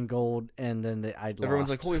 million gold, and then everyone's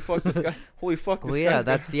like, "Holy fuck, this guy! Holy fuck, this guy!" Well, yeah,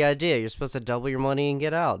 that's the idea. You're supposed to double your money and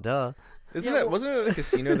get out. Duh. Wasn't it a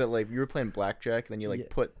casino that like you were playing blackjack and then you like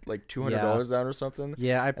put like $200 down or something?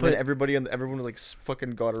 Yeah, and then everyone like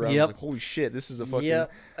fucking got around. Was like, holy shit, this is a fucking. Yeah,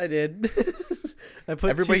 I did.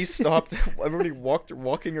 Everybody stopped. Everybody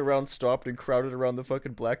walking around, stopped and crowded around the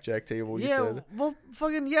fucking blackjack table. You said. Well,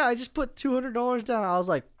 fucking I just put $200 down. I was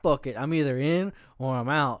like, fuck it, I'm either in or I'm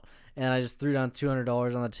out. And I just threw down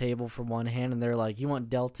 $200 on the table for one hand, and they're like, "You want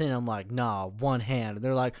Delta?" And I'm like, "Nah, one hand." And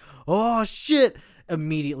they're like, "Oh shit!"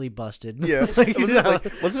 Immediately busted. Yeah, like,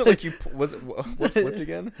 wasn't it like you what flipped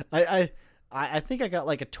again? I think I got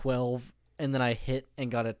like a 12, and then I hit and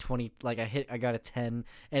got a 20. Like I got a 10,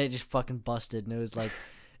 and it just fucking busted. And it was like,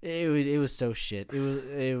 it was so shit.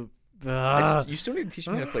 You still need to teach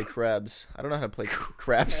me how to play crabs. I don't know how to play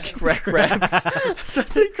crabs. Crabs. I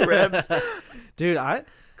say crabs, dude.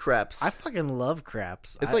 Craps. I fucking love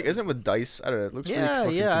craps. It's like, isn't it with dice? I don't know. It looks really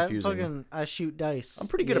fucking confusing. I shoot dice. I'm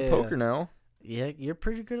pretty good at poker now. Yeah, you're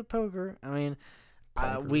pretty good at poker. I mean,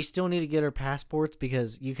 we still need to get our passports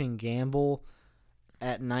because you can gamble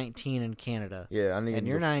at 19 in Canada. Yeah,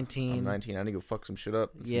 you're 19. I'm 19. I need to go fuck some shit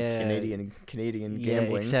up. Yeah, Canadian gambling. Yeah,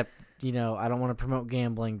 except I don't want to promote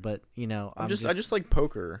gambling, but I just like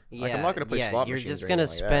poker. Yeah, like, I'm not gonna play slot you're machines. Just gonna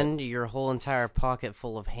spend your whole entire pocket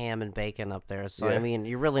full of ham and bacon up there. So I mean,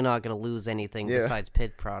 you're really not gonna lose anything besides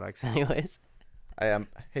pit products, anyways. I am.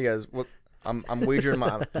 Hey guys, what? I'm wagering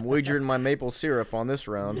my maple syrup on this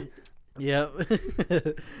round. Yep.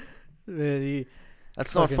 Man,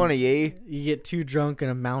 that's not funny, eh? You get too drunk and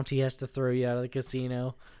a Mountie has to throw you out of the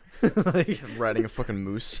casino. Riding a fucking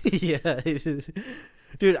moose. Yeah.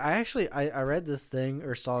 Dude, I read this thing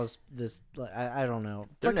or saw this I don't know.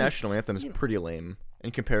 Their national anthem is pretty lame in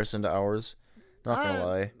comparison to ours. Not gonna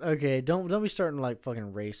lie. Okay, don't be starting like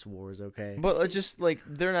fucking race wars, okay? But just like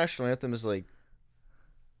their national anthem is like.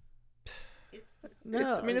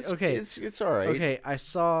 It's all right. Okay, I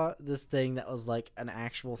saw this thing that was like an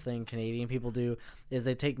actual thing Canadian people do is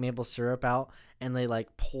they take maple syrup out and they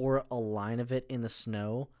like pour a line of it in the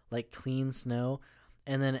snow, like clean snow,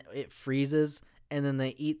 and then it freezes, and then they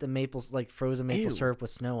eat the frozen maple syrup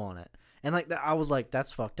with snow on it. And like I was like,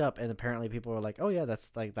 that's fucked up. And apparently people were like, oh yeah,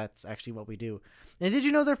 that's actually what we do. And did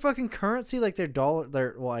you know their fucking currency, like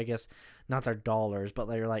well, I guess not their dollars, but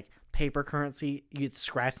their like paper currency, you get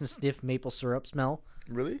scratch and sniff maple syrup smell.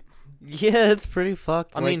 Really? Yeah, it's pretty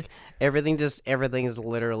fucked. I mean, everything is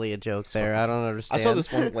literally a joke there. I don't understand. I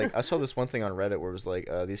saw this one thing on Reddit where it was like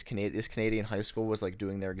this Canadian high school was like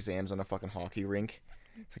doing their exams on a fucking hockey rink.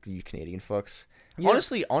 It's like, you Canadian fucks. Yeah.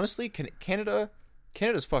 Honestly,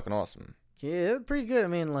 Canada's fucking awesome. Yeah, pretty good. I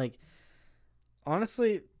mean, like,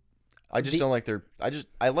 honestly, I just don't like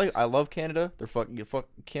I love Canada.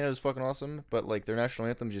 Canada's fucking awesome, but like their national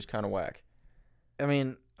anthem is just kind of whack. I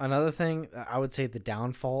mean, another thing I would say the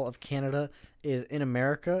downfall of Canada is in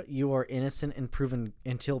America you are innocent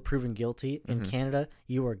until proven guilty. In Canada,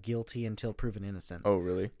 you are guilty until proven innocent. Oh,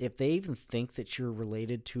 really? If they even think that you're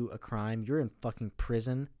related to a crime, you're in fucking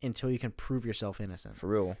prison until you can prove yourself innocent. For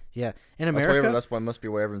real? Yeah. In America, that's why must be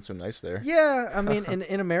why everyone's so nice there. Yeah, I mean,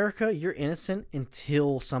 in America, you're innocent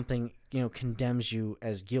until something condemns you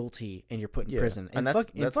as guilty and you're put in prison. And that's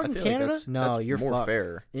fucking Canada. That's you're more fucked.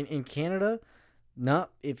 Fair. In Canada.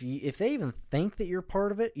 Not if they even think that you're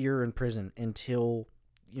part of it, you're in prison until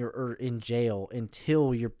you're in jail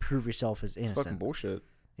until you prove yourself as innocent. It's fucking bullshit.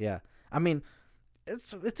 Yeah, I mean,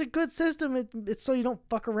 it's a good system. It's so you don't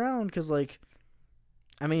fuck around because like,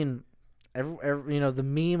 I mean, every the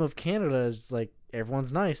meme of Canada is like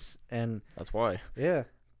everyone's nice and that's why. Yeah,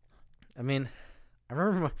 I mean, I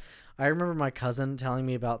remember my cousin telling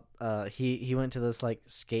me about he went to this like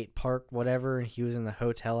skate park whatever and he was in the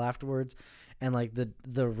hotel afterwards and like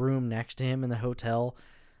the room next to him in the hotel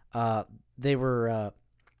they were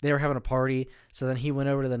having a party, so then he went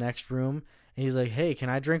over to the next room and he's like, hey, can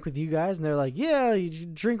I drink with you guys? And they're like, yeah, you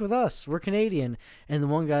drink with us, we're Canadian. And the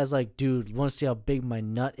one guy's like, dude, want to see how big my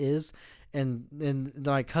nut is? And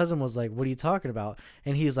my cousin was like, what are you talking about?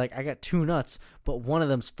 And he's like, I got 2 nuts, but one of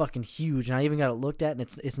them's fucking huge, and I even got it looked at, and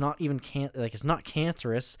it's not even it's not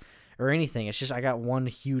cancerous or anything. It's just I got one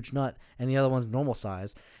huge nut, and the other one's normal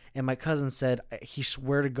size. And my cousin said, he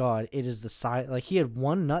swear to God, it is the size. Like he had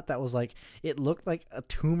one nut that was like, it looked like a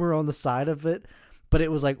tumor on the side of it, but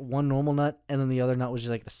it was like one normal nut, and then the other nut was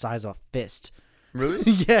just like the size of a fist. Really?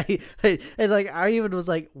 Yeah, and like I even was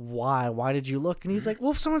like, why? Why did you look? And he's like,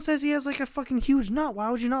 well, if someone says he has like a fucking huge nut,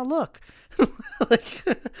 why would you not look? Like,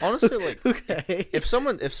 honestly, like, okay. If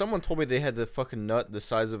someone told me they had the fucking nut the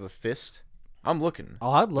size of a fist, I'm looking.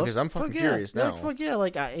 Oh, I'd look because I'm fucking curious now. Like, fuck yeah,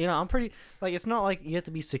 like I'm pretty. Like it's not like you have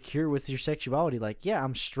to be secure with your sexuality. Like yeah,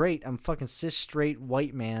 I'm straight. I'm fucking cis straight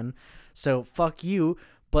white man. So fuck you.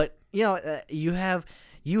 But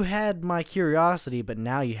you had my curiosity, but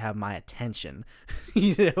now you have my attention.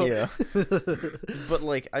 Yeah. But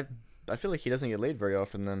like I feel like he doesn't get laid very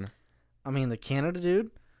often then. I mean, the Canada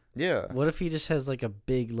dude? Yeah. What if he just has like a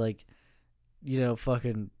big like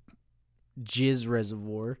fucking jizz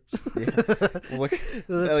reservoir? Yeah. Well, like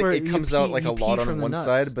it comes out like a lot on one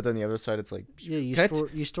side, but then the other side it's like yeah,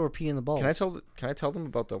 you store pee in the balls. Can I tell them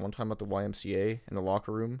about that one time at the YMCA in the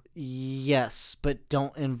locker room? Yes, but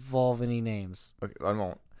don't involve any names. Okay, I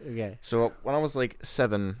won't. Okay. So when I was like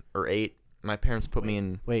 7 or 8, my parents put me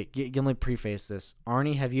in. Wait, let me preface this.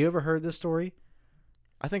 Arnie, have you ever heard this story?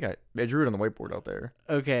 I think I drew it on the whiteboard out there.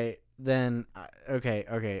 Okay, then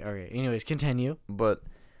okay. Anyways, continue. But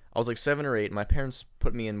I was like 7 or 8. My parents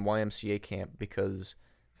put me in YMCA camp because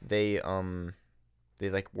they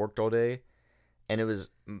like worked all day, and it was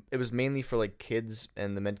mainly for like kids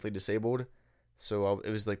and the mentally disabled. So it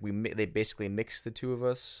was like they basically mixed the two of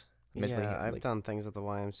us. Yeah, I've done things at the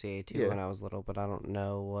YMCA too when I was little, but I don't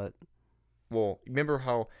know what. Well, remember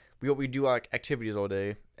how we do like activities all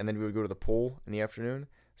day, and then we would go to the pool in the afternoon.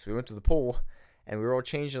 So we went to the pool, and we were all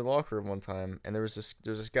changed in the locker room one time, and there was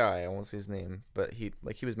this guy, I won't say his name, but he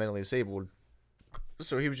was mentally disabled,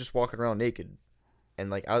 so he was just walking around naked, and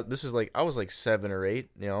like I was like 7 or 8,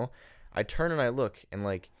 I turn and I look, and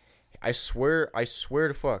like I swear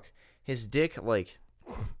to fuck, his dick like.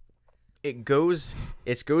 It goes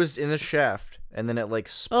in the shaft, and then it like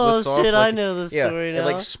splits off. Oh shit! Like, I know the story now. It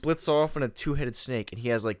like splits off in a 2-headed snake, and he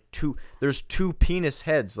has like there's 2 penis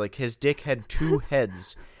heads. Like his dick had 2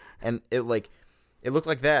 heads, and it looked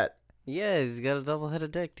like that. Yeah, he's got a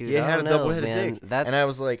double-headed dick, dude. He had a double-headed dick, That's, and I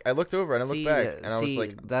was like, I looked over and I looked back, and I was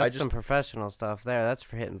like, that's some professional stuff there. That's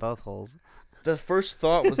for hitting both holes. The first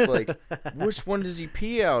thought was like, which one does he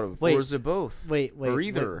pee out of? Or is it both? Wait. Or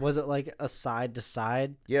either. Was it like a side to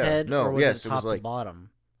side Yeah, head? no, or was yes, it it was top like to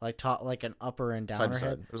bottom? Like top, like an upper and downer Side to side.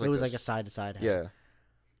 head? It was like a side to side head. Yeah.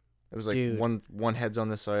 It was like Dude. one head's on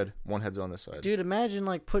this side, one head's on this side. Dude, imagine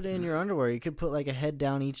like putting it in your underwear. You could put like a head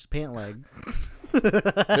down each pant leg.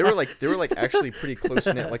 They were like actually pretty close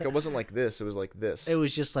knit. Like it wasn't like this. It was like this. It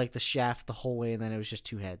was just like the shaft the whole way, and then it was just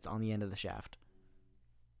 2 heads on the end of the shaft.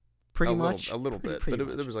 Pretty much. A little bit, but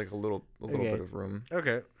there was like a little bit of room.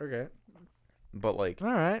 Okay. But like, all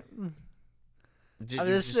right. Which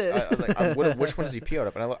one does he pee out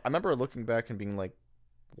of? And I remember looking back and being like,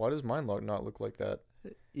 why does mine not look like that?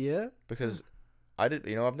 Yeah. Because I've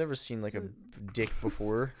never seen like a dick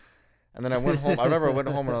before. And then I went home. I remember I went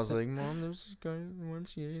home and I was like, Mom, there's this guy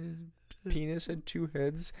once his penis had 2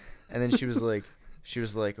 heads. And then she was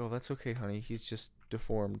like, oh, that's okay, honey. He's just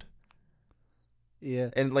deformed. Yeah.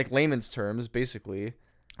 In like layman's terms, basically.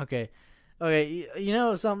 Okay.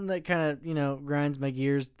 Something that kind of, grinds my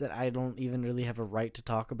gears that I don't even really have a right to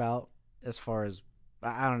talk about as far as,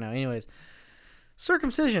 I don't know. Anyways,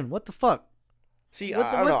 circumcision. What the fuck? See,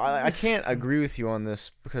 I don't know. I can't agree with you on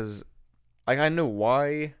this because I know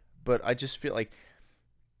why, but I just feel like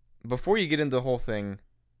before you get into the whole thing,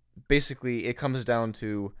 basically it comes down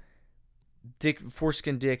to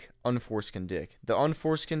foreskin dick, unforeskin dick. The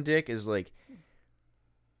unforeskin dick is like,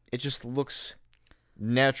 it just looks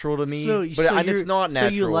natural to me, but it's not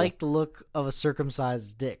natural. So you like the look of a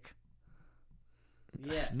circumcised dick?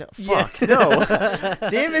 Yeah. No, fuck, no.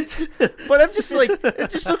 Damn it. But I'm just like,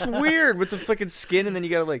 it just looks weird with the fucking skin, and then you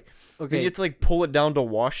gotta like, then you have to like pull it down to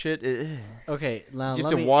wash it. Okay, now you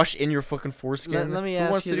have to wash in your fucking foreskin. Let me Who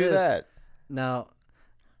ask wants you to do this. that? Now,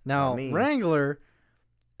 me. Wrangler,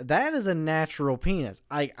 that is a natural penis.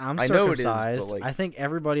 I'm I know it is, circumcised. but, like- I think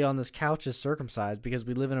everybody on this couch is circumcised because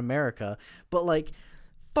we live in America. But like,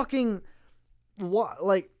 fucking, what?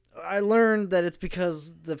 Like, I learned that it's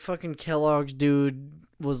because the fucking Kellogg's dude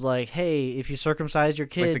was like, hey, if you circumcise your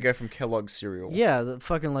kid, Like the guy from Kellogg's cereal. yeah, the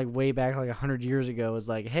fucking like way back like 100 years ago was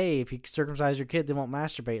like, hey, if you circumcise your kid, they won't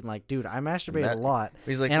masturbate. And like, dude, I masturbate a lot,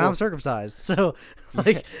 He's like, and well, I'm circumcised. So,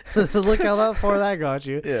 like, look how far that got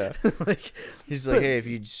you. yeah. Like, He's like, hey, if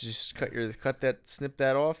you just snip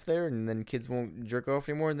that off there, and then kids won't jerk off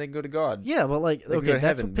anymore, and they can go to God. yeah, but like, They can go okay, to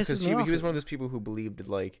that's heaven what pisses because me off. he was one of those people who believed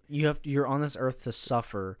like You're on this earth to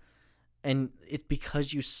suffer, and it's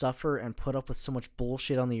because you suffer and put up with so much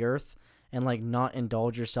bullshit on the earth and like not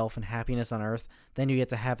indulge yourself in happiness on earth, then you get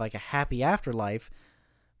to have like a happy afterlife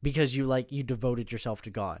because you devoted yourself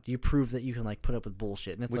to God. You prove that you can like put up with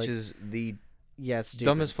bullshit, and it's which like, is the yeah, it's stupid.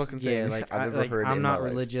 dumbest fucking thing like I've ever heard. I'm in not my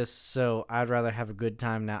life. religious, so I'd rather have a good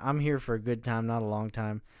time now. I'm here for a good time, not a long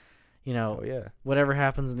time. You know, Oh yeah, whatever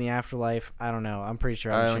happens in the afterlife, I don't know. I'm pretty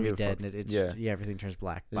sure I'm I just don't gonna be give a dead, fuck. and it's Yeah. everything turns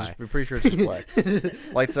black. Bye. I'm pretty sure it's just black.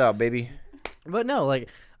 Lights out, baby. But no, like,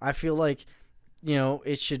 I feel like, you know,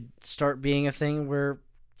 it should start being a thing where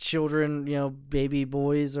children, you know, baby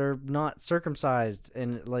boys are not circumcised,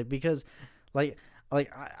 and like, because I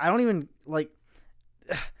don't even like,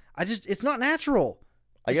 it's not natural.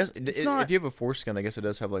 I guess it's not. if you have a foreskin, I guess it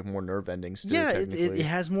does have like more nerve endings too. Yeah, technically. it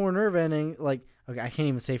has more nerve ending. Like, okay, I can't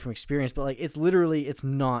even say from experience, but like, it's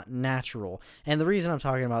not natural. And the reason I'm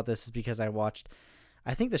talking about this is because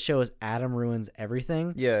I think the show is Adam Ruins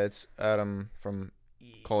Everything. Yeah, it's Adam from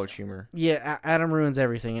College Humor. Yeah, Adam Ruins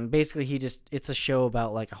Everything, and basically it's a show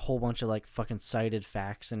about like a whole bunch of like fucking cited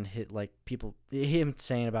facts and him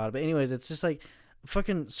saying about it. But anyways, it's just like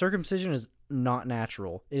fucking circumcision is not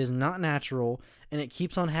natural. It is not natural, and it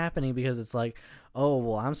keeps on happening because it's like, oh,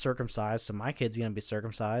 well, I'm circumcised, so my kid's gonna be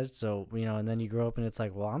circumcised. So, you know, and then you grow up and it's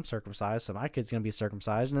like, well, I'm circumcised, so my kid's gonna be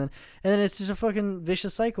circumcised, and then it's just a fucking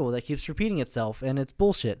vicious cycle that keeps repeating itself, and it's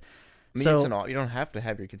bullshit. I mean, So you don't have to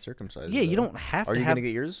have your kid circumcised. yeah, though. you don't have Are to you have. gonna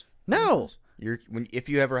get yours? No. If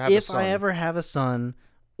you ever have a If son. I ever have a son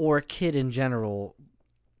or a kid in general,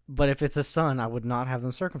 but if it's a son, I would not have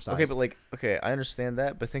them circumcised. Okay, but like, okay, I understand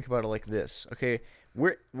that, but think about it like this. Okay,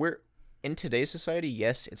 we're in today's society.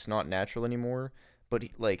 Yes, it's not natural anymore, but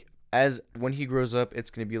like when he grows up, it's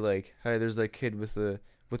gonna be like, hey, there's that kid with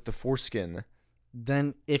the foreskin.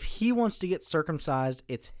 then if he wants to get circumcised,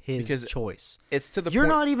 it's his Because choice. It's to the You're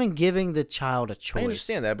point, not even giving the child a choice. I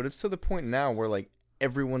understand that, but it's to the point now where like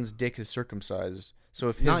everyone's dick is circumcised. So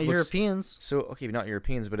if his Not looks, Europeans. so okay, not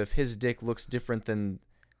Europeans, but if his dick looks different than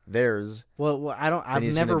theirs, Well, I don't. I've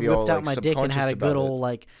he's never gonna be whipped all, out like, my dick and had subconscious a good about it. old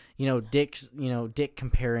like dick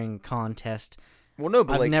comparing contest. well, no,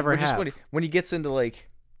 but I've like never just have. when he gets into like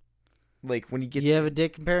when he gets, You have a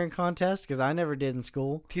dick comparing contest? Because I never did in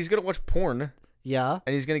school. he's gonna watch porn Yeah,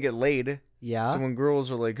 and he's gonna get laid. yeah. So when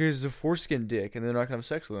girls are like, "Here's a foreskin dick," and they're not gonna have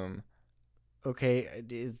sex with him. Okay,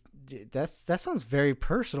 that sounds very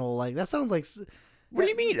personal. Like that sounds like. What do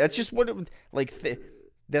you mean? That's just what it, like.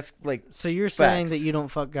 That's like So you're saying that facts. you don't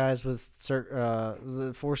fuck guys with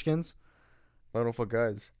the foreskins? I don't fuck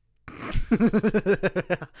guys. I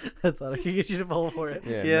thought I could get you to fall for it.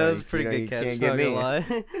 Yeah, Yeah, no, that's a pretty you good catch. can't Not get gonna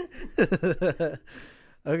me. lie.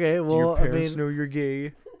 Okay, Do well, your I parents mean, know you're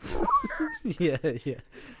gay? yeah.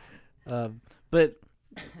 But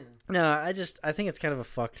no, I think it's kind of a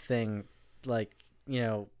fucked thing. Like, you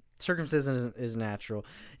know, circumcision is natural.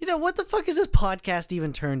 You know, what the fuck is this podcast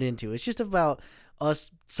even turned into? It's just about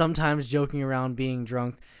us sometimes joking around being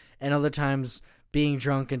drunk and other times being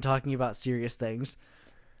drunk and talking about serious things.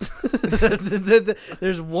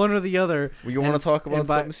 There's one or the other. Well, you want to talk about and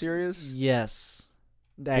by- something serious? Yes.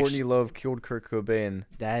 Courtney Actually, Love killed Kurt Cobain.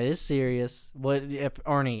 that is serious. What,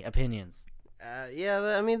 Arnie, opinions?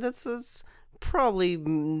 Yeah, I mean that's probably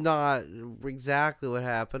not exactly what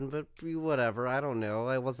happened, but whatever. I don't know.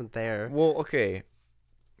 I wasn't there. Well, okay.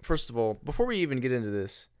 First of all, before we even get into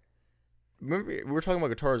this, remember we were talking about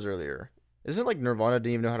guitars earlier. Isn't it like Nirvana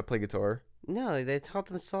didn't even know how to play guitar? No, they taught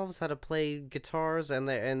themselves how to play guitars, and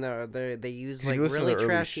they use 'Cause if like you listen to really their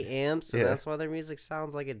early trashy amps, and yeah. that's why their music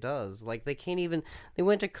sounds like it does. Like they can't even. They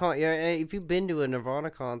went to yeah. If you've been to a Nirvana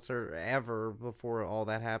concert ever before all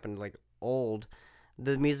that happened, like old,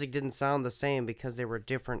 the music didn't sound the same because they were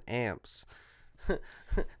different amps.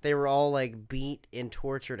 They were all like beat and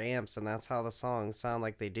tortured amps, and that's how the songs sound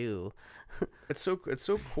like they do. It's so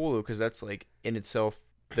cool though, because that's like in itself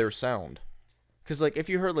their sound. Because like if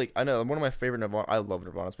you heard like I know one of my favorite Nirvana, I love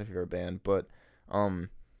Nirvana, it's my favorite band, but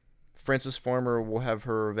Frances Farmer will have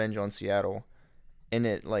her Revenge on Seattle, and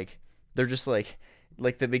it like they're just like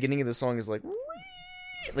the beginning of the song is like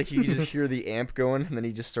you just hear the amp going, and then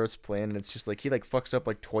he just starts playing, and it's just like he like fucks up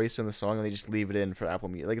like twice in the song, and they just leave it in for Apple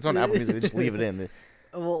Music. Like it's on Apple Music, they just leave it in.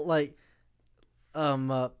 Well, like,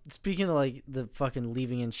 speaking of like the fucking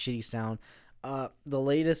leaving in shitty sound, the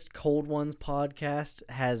latest Cold Ones podcast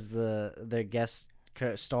has the guest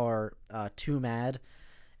star Too Mad,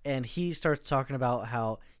 and he starts talking about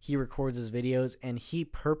how he records his videos, and he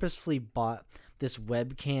purposefully bought this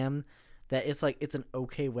webcam. That it's an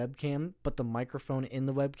okay webcam, but the microphone in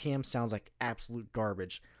the webcam sounds like absolute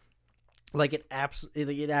garbage. Like it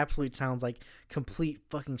absolutely sounds like complete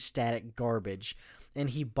fucking static garbage. And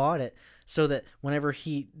he bought it so that whenever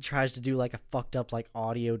he tries to do like a fucked up like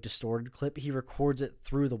audio distorted clip, he records it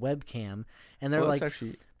through the webcam. And they're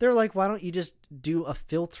they're like, why don't you just do a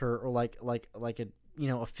filter or like a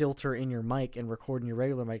a filter in your mic and record in your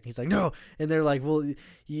regular mic? And he's like, no. And they're like, well,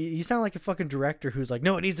 you sound like a fucking director who's like,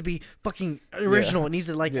 no, it needs to be fucking original. Yeah. It needs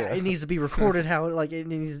to it needs to be recorded how it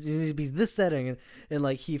needs to be this setting. And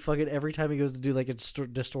like he fucking every time he goes to do like a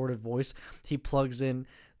distorted voice, he plugs in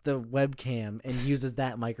the webcam and uses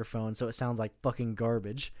that microphone, so it sounds like fucking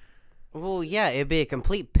garbage. Well, yeah, it'd be a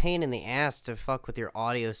complete pain in the ass to fuck with your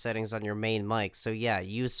audio settings on your main mic. So yeah,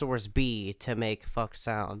 use source B to make fuck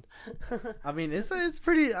sound. I mean, it's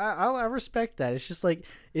pretty. I respect that. It's just like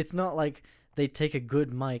it's not like they take a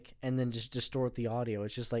good mic and then just distort the audio.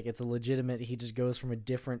 It's just like it's a legitimate. He just goes from a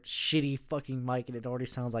different shitty fucking mic and it already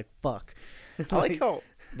sounds like fuck. I like how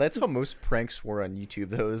that's how most pranks were on YouTube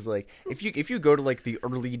though. Is like if you go to like the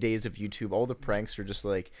early days of YouTube, all the pranks are just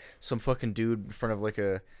like some fucking dude in front of like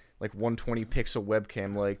a 120 pixel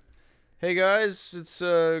webcam, like, hey guys, it's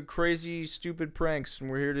crazy stupid pranks,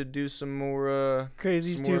 and we're here to do some more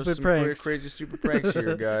crazy stupid pranks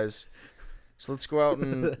here, guys. So let's go out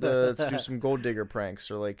and let's do some gold digger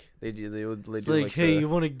pranks, or like they do. It's like, hey, you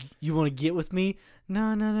want to get with me?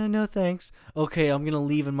 No, thanks. Okay, I'm gonna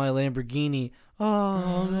leave in my Lamborghini.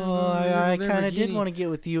 Oh no, I kind of did want to get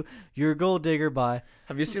with you. You're a gold digger. Bye.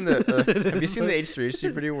 Have you seen the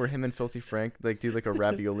H3H3 video where him and Filthy Frank like do like a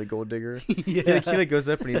ravioli gold digger? Yeah. He like goes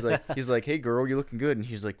up and he's like, hey girl, you're looking good, and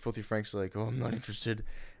he's like, Filthy Frank's like, oh, I'm not interested,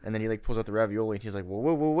 and then he like pulls out the ravioli and he's like,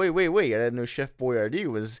 whoa, wait, I didn't know Chef Boyardee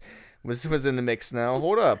was in the mix now.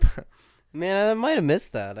 Hold up. Man, I might have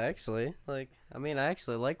missed that actually. Like, I mean, I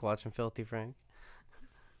actually like watching Filthy Frank.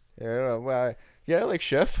 Yeah, I don't know. Well, I like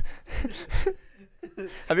Chef.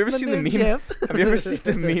 Have you ever seen the meme? Have you ever seen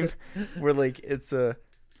the meme where like it's the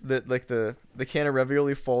can of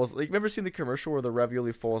ravioli falls? Like, remember seeing the commercial where the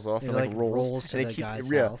ravioli falls off and like rolls to the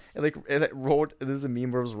guy's house? And it rolled. There's a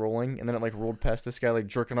meme where it was rolling, and then it like rolled past this guy like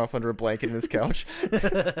jerking off under a blanket in his couch.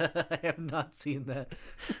 I have not seen that.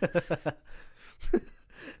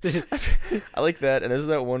 I like that, and there's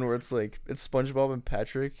that one where it's like it's SpongeBob and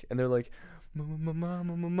Patrick, and they're like, and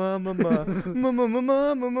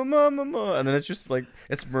then it's just like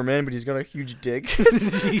it's Merman, but he's got a huge dick.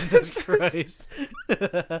 Jesus Christ.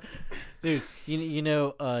 Dude, you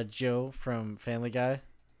know Joe from Family Guy?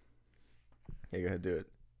 Yeah, go ahead, do it.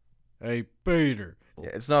 Hey, Peter. Yeah,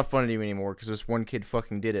 it's not funny to me anymore because this one kid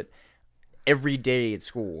fucking did it every day at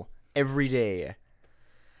school. Every day.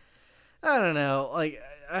 I don't know. Like,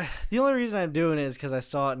 the only reason I'm doing it is because I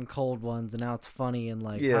saw it in Cold Ones, and now it's funny and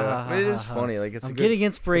like. Yeah, but it is funny. Like, I'm getting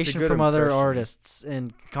inspiration from other artists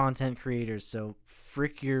and content creators. So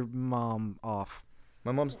frick your mom off.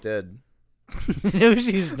 My mom's dead. No,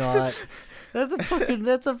 she's not.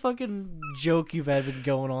 That's a fucking joke you've had been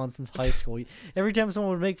going on since high school. Every time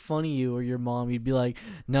someone would make fun of you or your mom, you'd be like,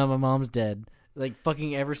 "No, my mom's dead." Like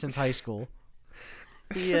fucking ever since high school.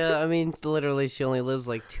 Yeah, I mean, literally, she only lives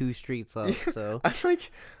like 2 streets up. So I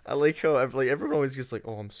like how everyone always gets like,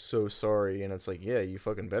 "Oh, I'm so sorry," and it's like, "Yeah, you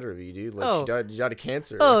fucking better be, dude." Like, she died of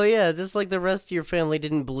cancer. Oh yeah, just like the rest of your family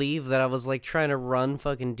didn't believe that I was like trying to run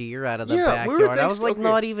fucking deer out of the backyard. I was like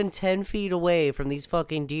not even 10 feet away from these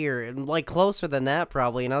fucking deer, and like closer than that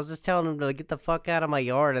probably. And I was just telling them to get the fuck out of my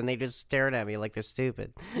yard, and they just stared at me like they're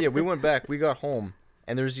stupid. Yeah, we went back. We got home.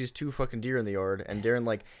 And there's these 2 fucking deer in the yard, and Darren,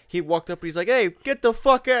 like, he walked up and he's like, "Hey, get the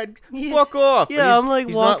fuck out, fuck off!" Yeah, I'm like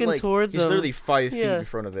walking towards him. He's literally 5 feet in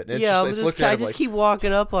front of it. And I just keep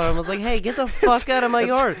walking up on him. I was like, "Hey, get the fuck out of my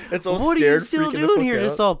yard!" It's all what scared, are you still doing here?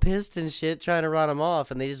 Just all pissed and shit, trying to run him off,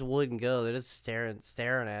 and they just wouldn't go. They're just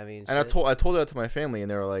staring at me. And I told that to my family,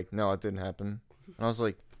 and they were like, "No, it didn't happen." And I was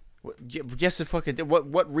like, Yes, it fucking did.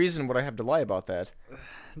 What reason would I have to lie about that?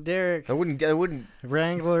 Derek. I wouldn't.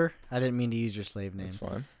 Wrangler. I didn't mean to use your slave name. That's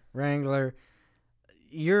fine. Wrangler.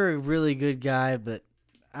 You're a really good guy, but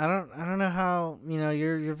I don't know how,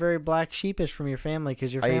 you're very black sheepish from your family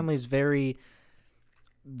because your family's very,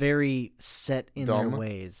 very set in their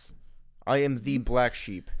ways. I am the black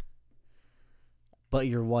sheep. But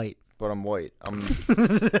you're white. But I'm white. I'm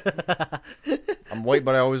white,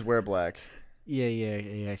 but I always wear black. Yeah,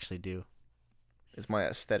 you actually do. It's my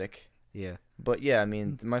aesthetic. Yeah. But yeah, I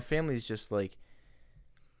mean, my family's just like,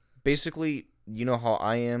 basically, you know how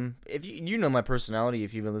I am. If you know my personality,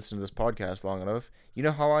 if you've been listening to this podcast long enough, you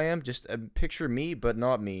know how I am. Just picture me, but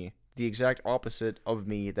not me. The exact opposite of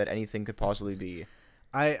me that anything could possibly be.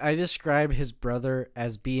 I describe his brother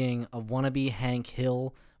as being a wannabe Hank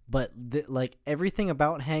Hill, but like everything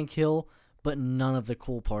about Hank Hill, but none of the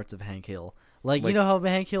cool parts of Hank Hill. Like you know how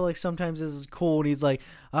Hank Hill like sometimes is cool and he's like,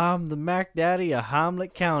 I'm the Mac Daddy of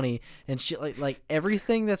Hamlet County and shit, like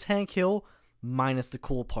everything that's Hank Hill minus the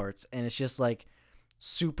cool parts, and it's just like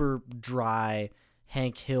super dry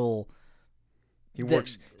Hank Hill. He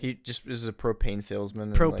just is a propane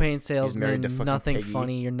salesman. Salesman, nothing Peggy.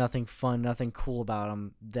 Funny or nothing fun, nothing cool about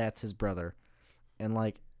him. That's his brother. And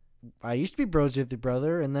like, I used to be bros with your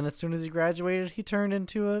brother, and then as soon as he graduated, he turned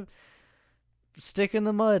into a stick in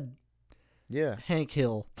the mud. Yeah. Hank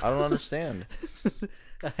Hill. I don't understand.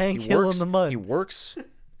 Hank Hill in the mud. He works,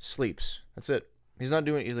 sleeps. That's it. He's not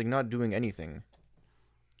doing anything.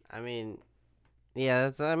 I mean, yeah,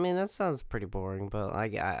 that sounds pretty boring, but I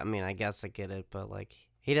guess I get it, but like,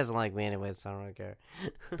 he doesn't like me anyway, so I don't really care.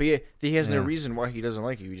 But yeah, he has no reason why he doesn't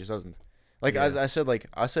like you. He just doesn't. Like, as I said,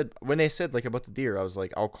 when they said like about the deer, I was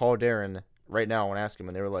like, I'll call Darren right now and ask him,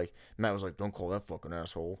 and they were like, Matt was like, don't call that fucking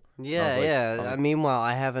asshole. Yeah. Meanwhile,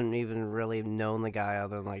 I haven't even really known the guy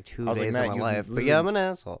other than like 2 days of my life. But yeah, I'm an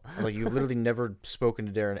asshole. Like, you've literally never spoken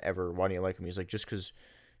to Darren ever. Why do you like him? He's like, just because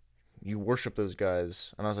you worship those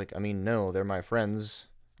guys. And I was like, I mean, no, they're my friends.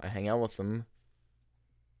 I hang out with them.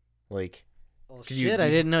 Like, well, shit, I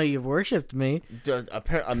didn't know you worshipped me.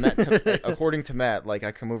 According to Matt, like,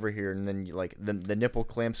 I come over here and then like the nipple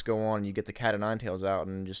clamps go on and you get the cat of nine tails out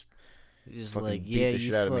and just fucking like, beat the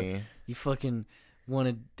shit out of me. You fucking want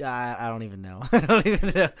to die. I don't even know. I don't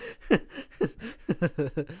even know.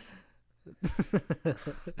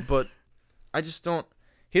 But I just don't.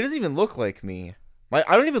 He doesn't even look like me.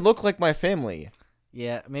 I don't even look like my family.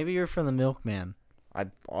 Yeah, maybe you're from the Milkman.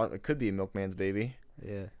 It could be a Milkman's baby.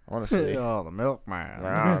 Yeah. Honestly. Oh, the Milkman.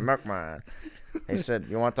 Ah, the Milkman. He said,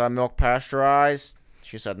 you want that milk pasteurized?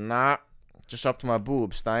 She said, nah. Just up to my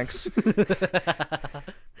boobs, thanks.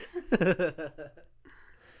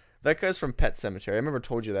 That guy's from Pet Sematary. I remember I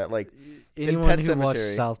told you that. Like, anyone in Pet who Sematary, watched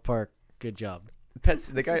South Park, good job.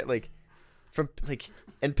 The guy, like, from, like,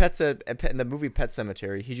 in the movie Pet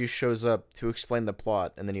Sematary, he just shows up to explain the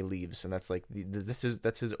plot, and then he leaves, and that's, like,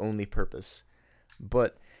 that's his only purpose.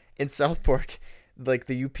 But in South Park, like,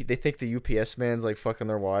 they think the UPS man's, like, fucking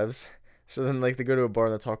their wives. So then, like, they go to a bar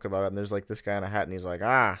and they're talking about it, and there's, like, this guy in a hat, and he's like,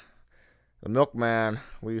 the milkman,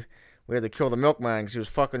 we had to kill the milkman because he was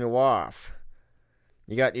fucking your wife.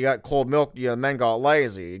 You got cold milk, the men got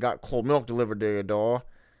lazy. You got cold milk delivered to your door,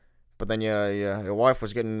 but then your wife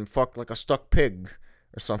was getting fucked like a stuck pig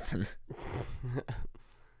or something.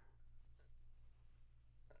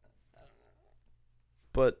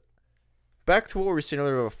 But back to what we were saying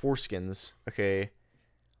earlier about foreskins. Okay.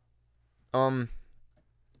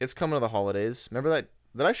 It's coming to the holidays. Remember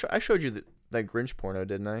that I showed you that Grinch porno,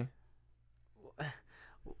 didn't I?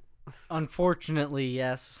 Unfortunately,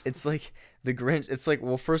 yes. It's like the Grinch. It's like,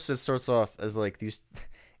 well, first it starts off as like these.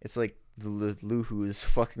 It's like the Lou Who's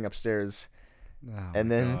fucking upstairs,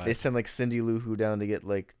 and then they send like Cindy Lou Who down to get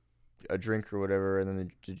like a drink or whatever, and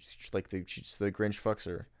then the Grinch fucks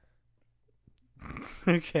her.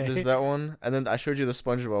 Okay. There's that one, and then I showed you the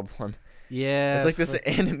SpongeBob one. Yeah. It's like this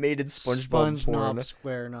animated SpongeBob porn.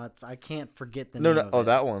 SquareNuts. I can't forget the name of it. Oh,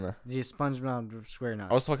 that one. The SpongeBob SquareNuts.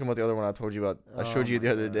 I was talking about the other one I told you about. I showed you the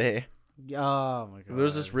other day. Oh my god.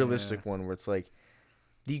 There's this realistic one where it's like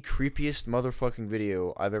the creepiest motherfucking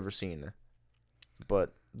video I've ever seen.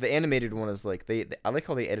 But the animated one is like I like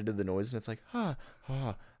how they edited the noise, and it's like ha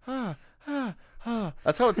ha ha ha ha.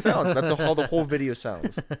 That's how it sounds. That's how the whole video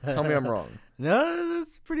sounds. Tell me I'm wrong. No,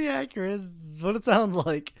 that's pretty accurate. It's what it sounds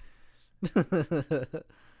like.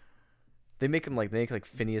 They make like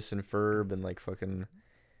Phineas and Ferb and like fucking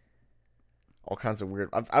all kinds of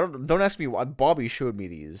weird. Don't ask me why. Bobby showed me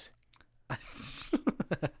these.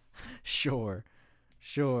 Sure.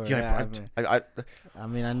 Yeah, I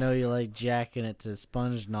mean, I know you like jacking it to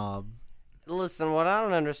SpongeNob. Listen, what I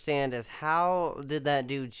don't understand is how did that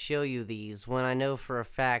dude show you these when I know for a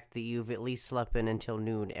fact that you've at least slept in until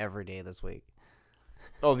noon every day this week?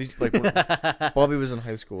 Oh, these like Bobby was in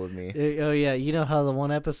high school with me. Oh yeah, you know how the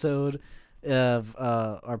one episode of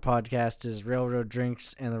our podcast is Railroad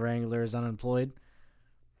Drinks and the Wrangler is unemployed?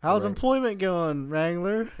 How's employment going,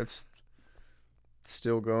 Wrangler? It's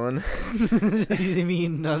still going. You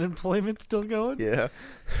mean unemployment's still going? Yeah.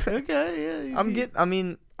 Okay,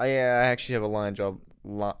 yeah. I actually have a line jobbed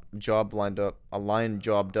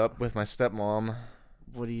up with my stepmom.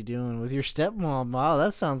 What are you doing with your stepmom? Wow,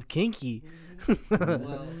 that sounds kinky.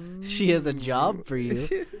 She has a job for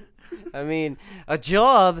you. I mean, a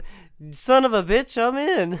job? Son of a bitch, I'm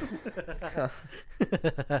in.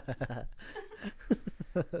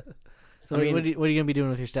 So what are you going to be doing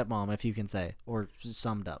with your stepmom, if you can say, or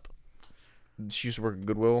summed up? She used to work at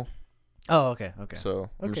Goodwill. Oh, okay. So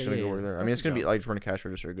I'm just gonna go work there. I mean, it's gonna be like running a cash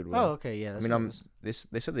register at Goodwill. Oh, okay, yeah. They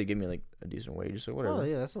said they give me like a decent wage, so whatever. Oh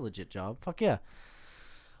yeah, that's a legit job. Fuck yeah.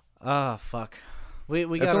 Fuck. We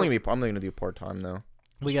I'm only gonna do part time though.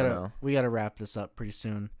 We gotta wrap this up pretty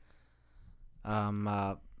soon. So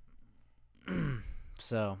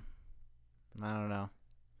I don't know.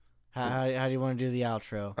 How do you want to do the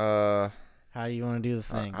outro? How do you want to do the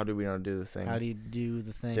thing? How do we want to do the thing? How do you do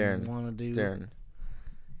the thing Darren, you want to do? Darren.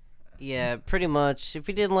 Yeah, pretty much. If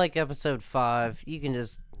you didn't like episode 5, you can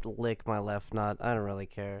just lick my left nut. I don't really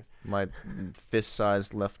care. My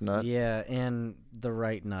fist-sized left nut. Yeah, and the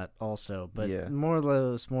right nut also, but yeah. more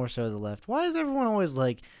so the left. Why is everyone always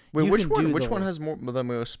like? Wait, which one? Which one has more the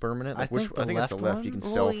most sperm in it? Like, I think it's the left. one? You can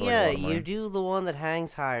sell for like a lot of money. You do the one that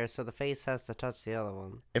hangs higher, so the face has to touch the other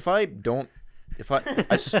one.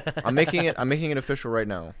 I'm making it official right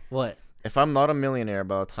now. What? If I'm not a millionaire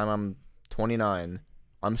by the time I'm 29,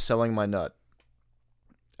 I'm selling my nut.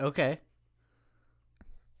 Okay.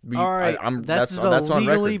 All right. That's a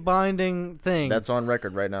legally binding thing. That's on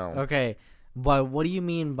record right now. Okay. But what do you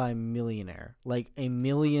mean by millionaire? Like $1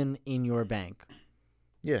 million in your bank?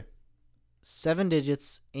 Yeah. 7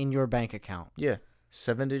 digits in your bank account? Yeah.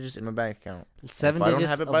 7 digits in my bank account. 7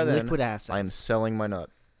 digits of liquid assets. I am selling my nut.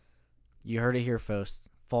 You heard it here, folks.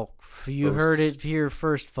 You heard it here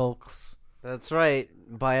first, folks. That's right.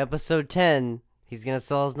 By episode 10, he's going to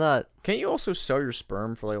sell his nut. Can't you also sell your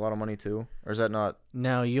sperm for like a lot of money too? Or is that not?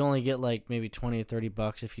 No, you only get like maybe $20 or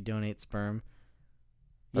 $30 if you donate sperm.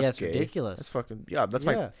 That's yeah, it's gay. Ridiculous. That's fucking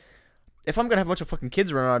my. If I'm gonna have a bunch of fucking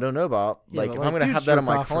kids around I don't know about, if I'm gonna have that on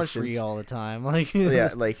my conscience, for free all the time, like but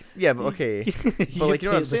okay, but like you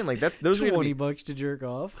know what I'm saying, like that. Those are $20 to jerk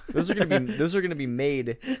off. Those are gonna be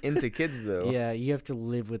made into kids though. Yeah, you have to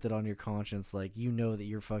live with it on your conscience, like you know that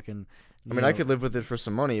you're fucking. I could live with it for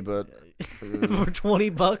some money, but for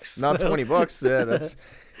 $20, not $20. Yeah,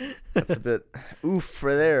 that's a bit oof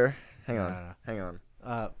for there. Hang on.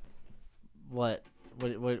 What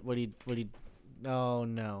do you? Oh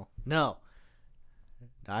no.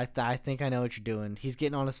 I think I know what you're doing. He's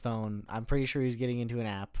getting on his phone. I'm pretty sure he's getting into an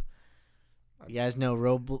app. You guys know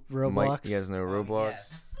Roblox? Mike, you guys know Roblox?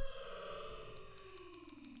 Yes.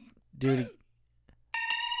 Dude.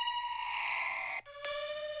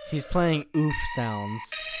 He's playing oof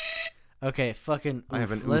sounds. Okay, fucking oof. I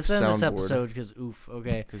have an oof Let's end this soundboard. episode because oof,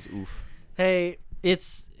 okay? Because oof. Hey,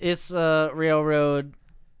 it's Railroad.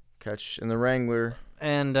 Catch in the Wrangler.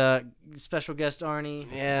 And special guest Arnie.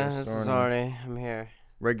 Yeah, this is Arnie. I'm here.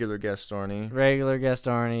 Regular guest Arnie. Regular guest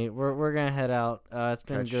Arnie. We're gonna head out. It's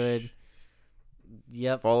been good.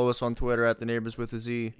 Yep. Follow us on Twitter at the Neighbors with a Z.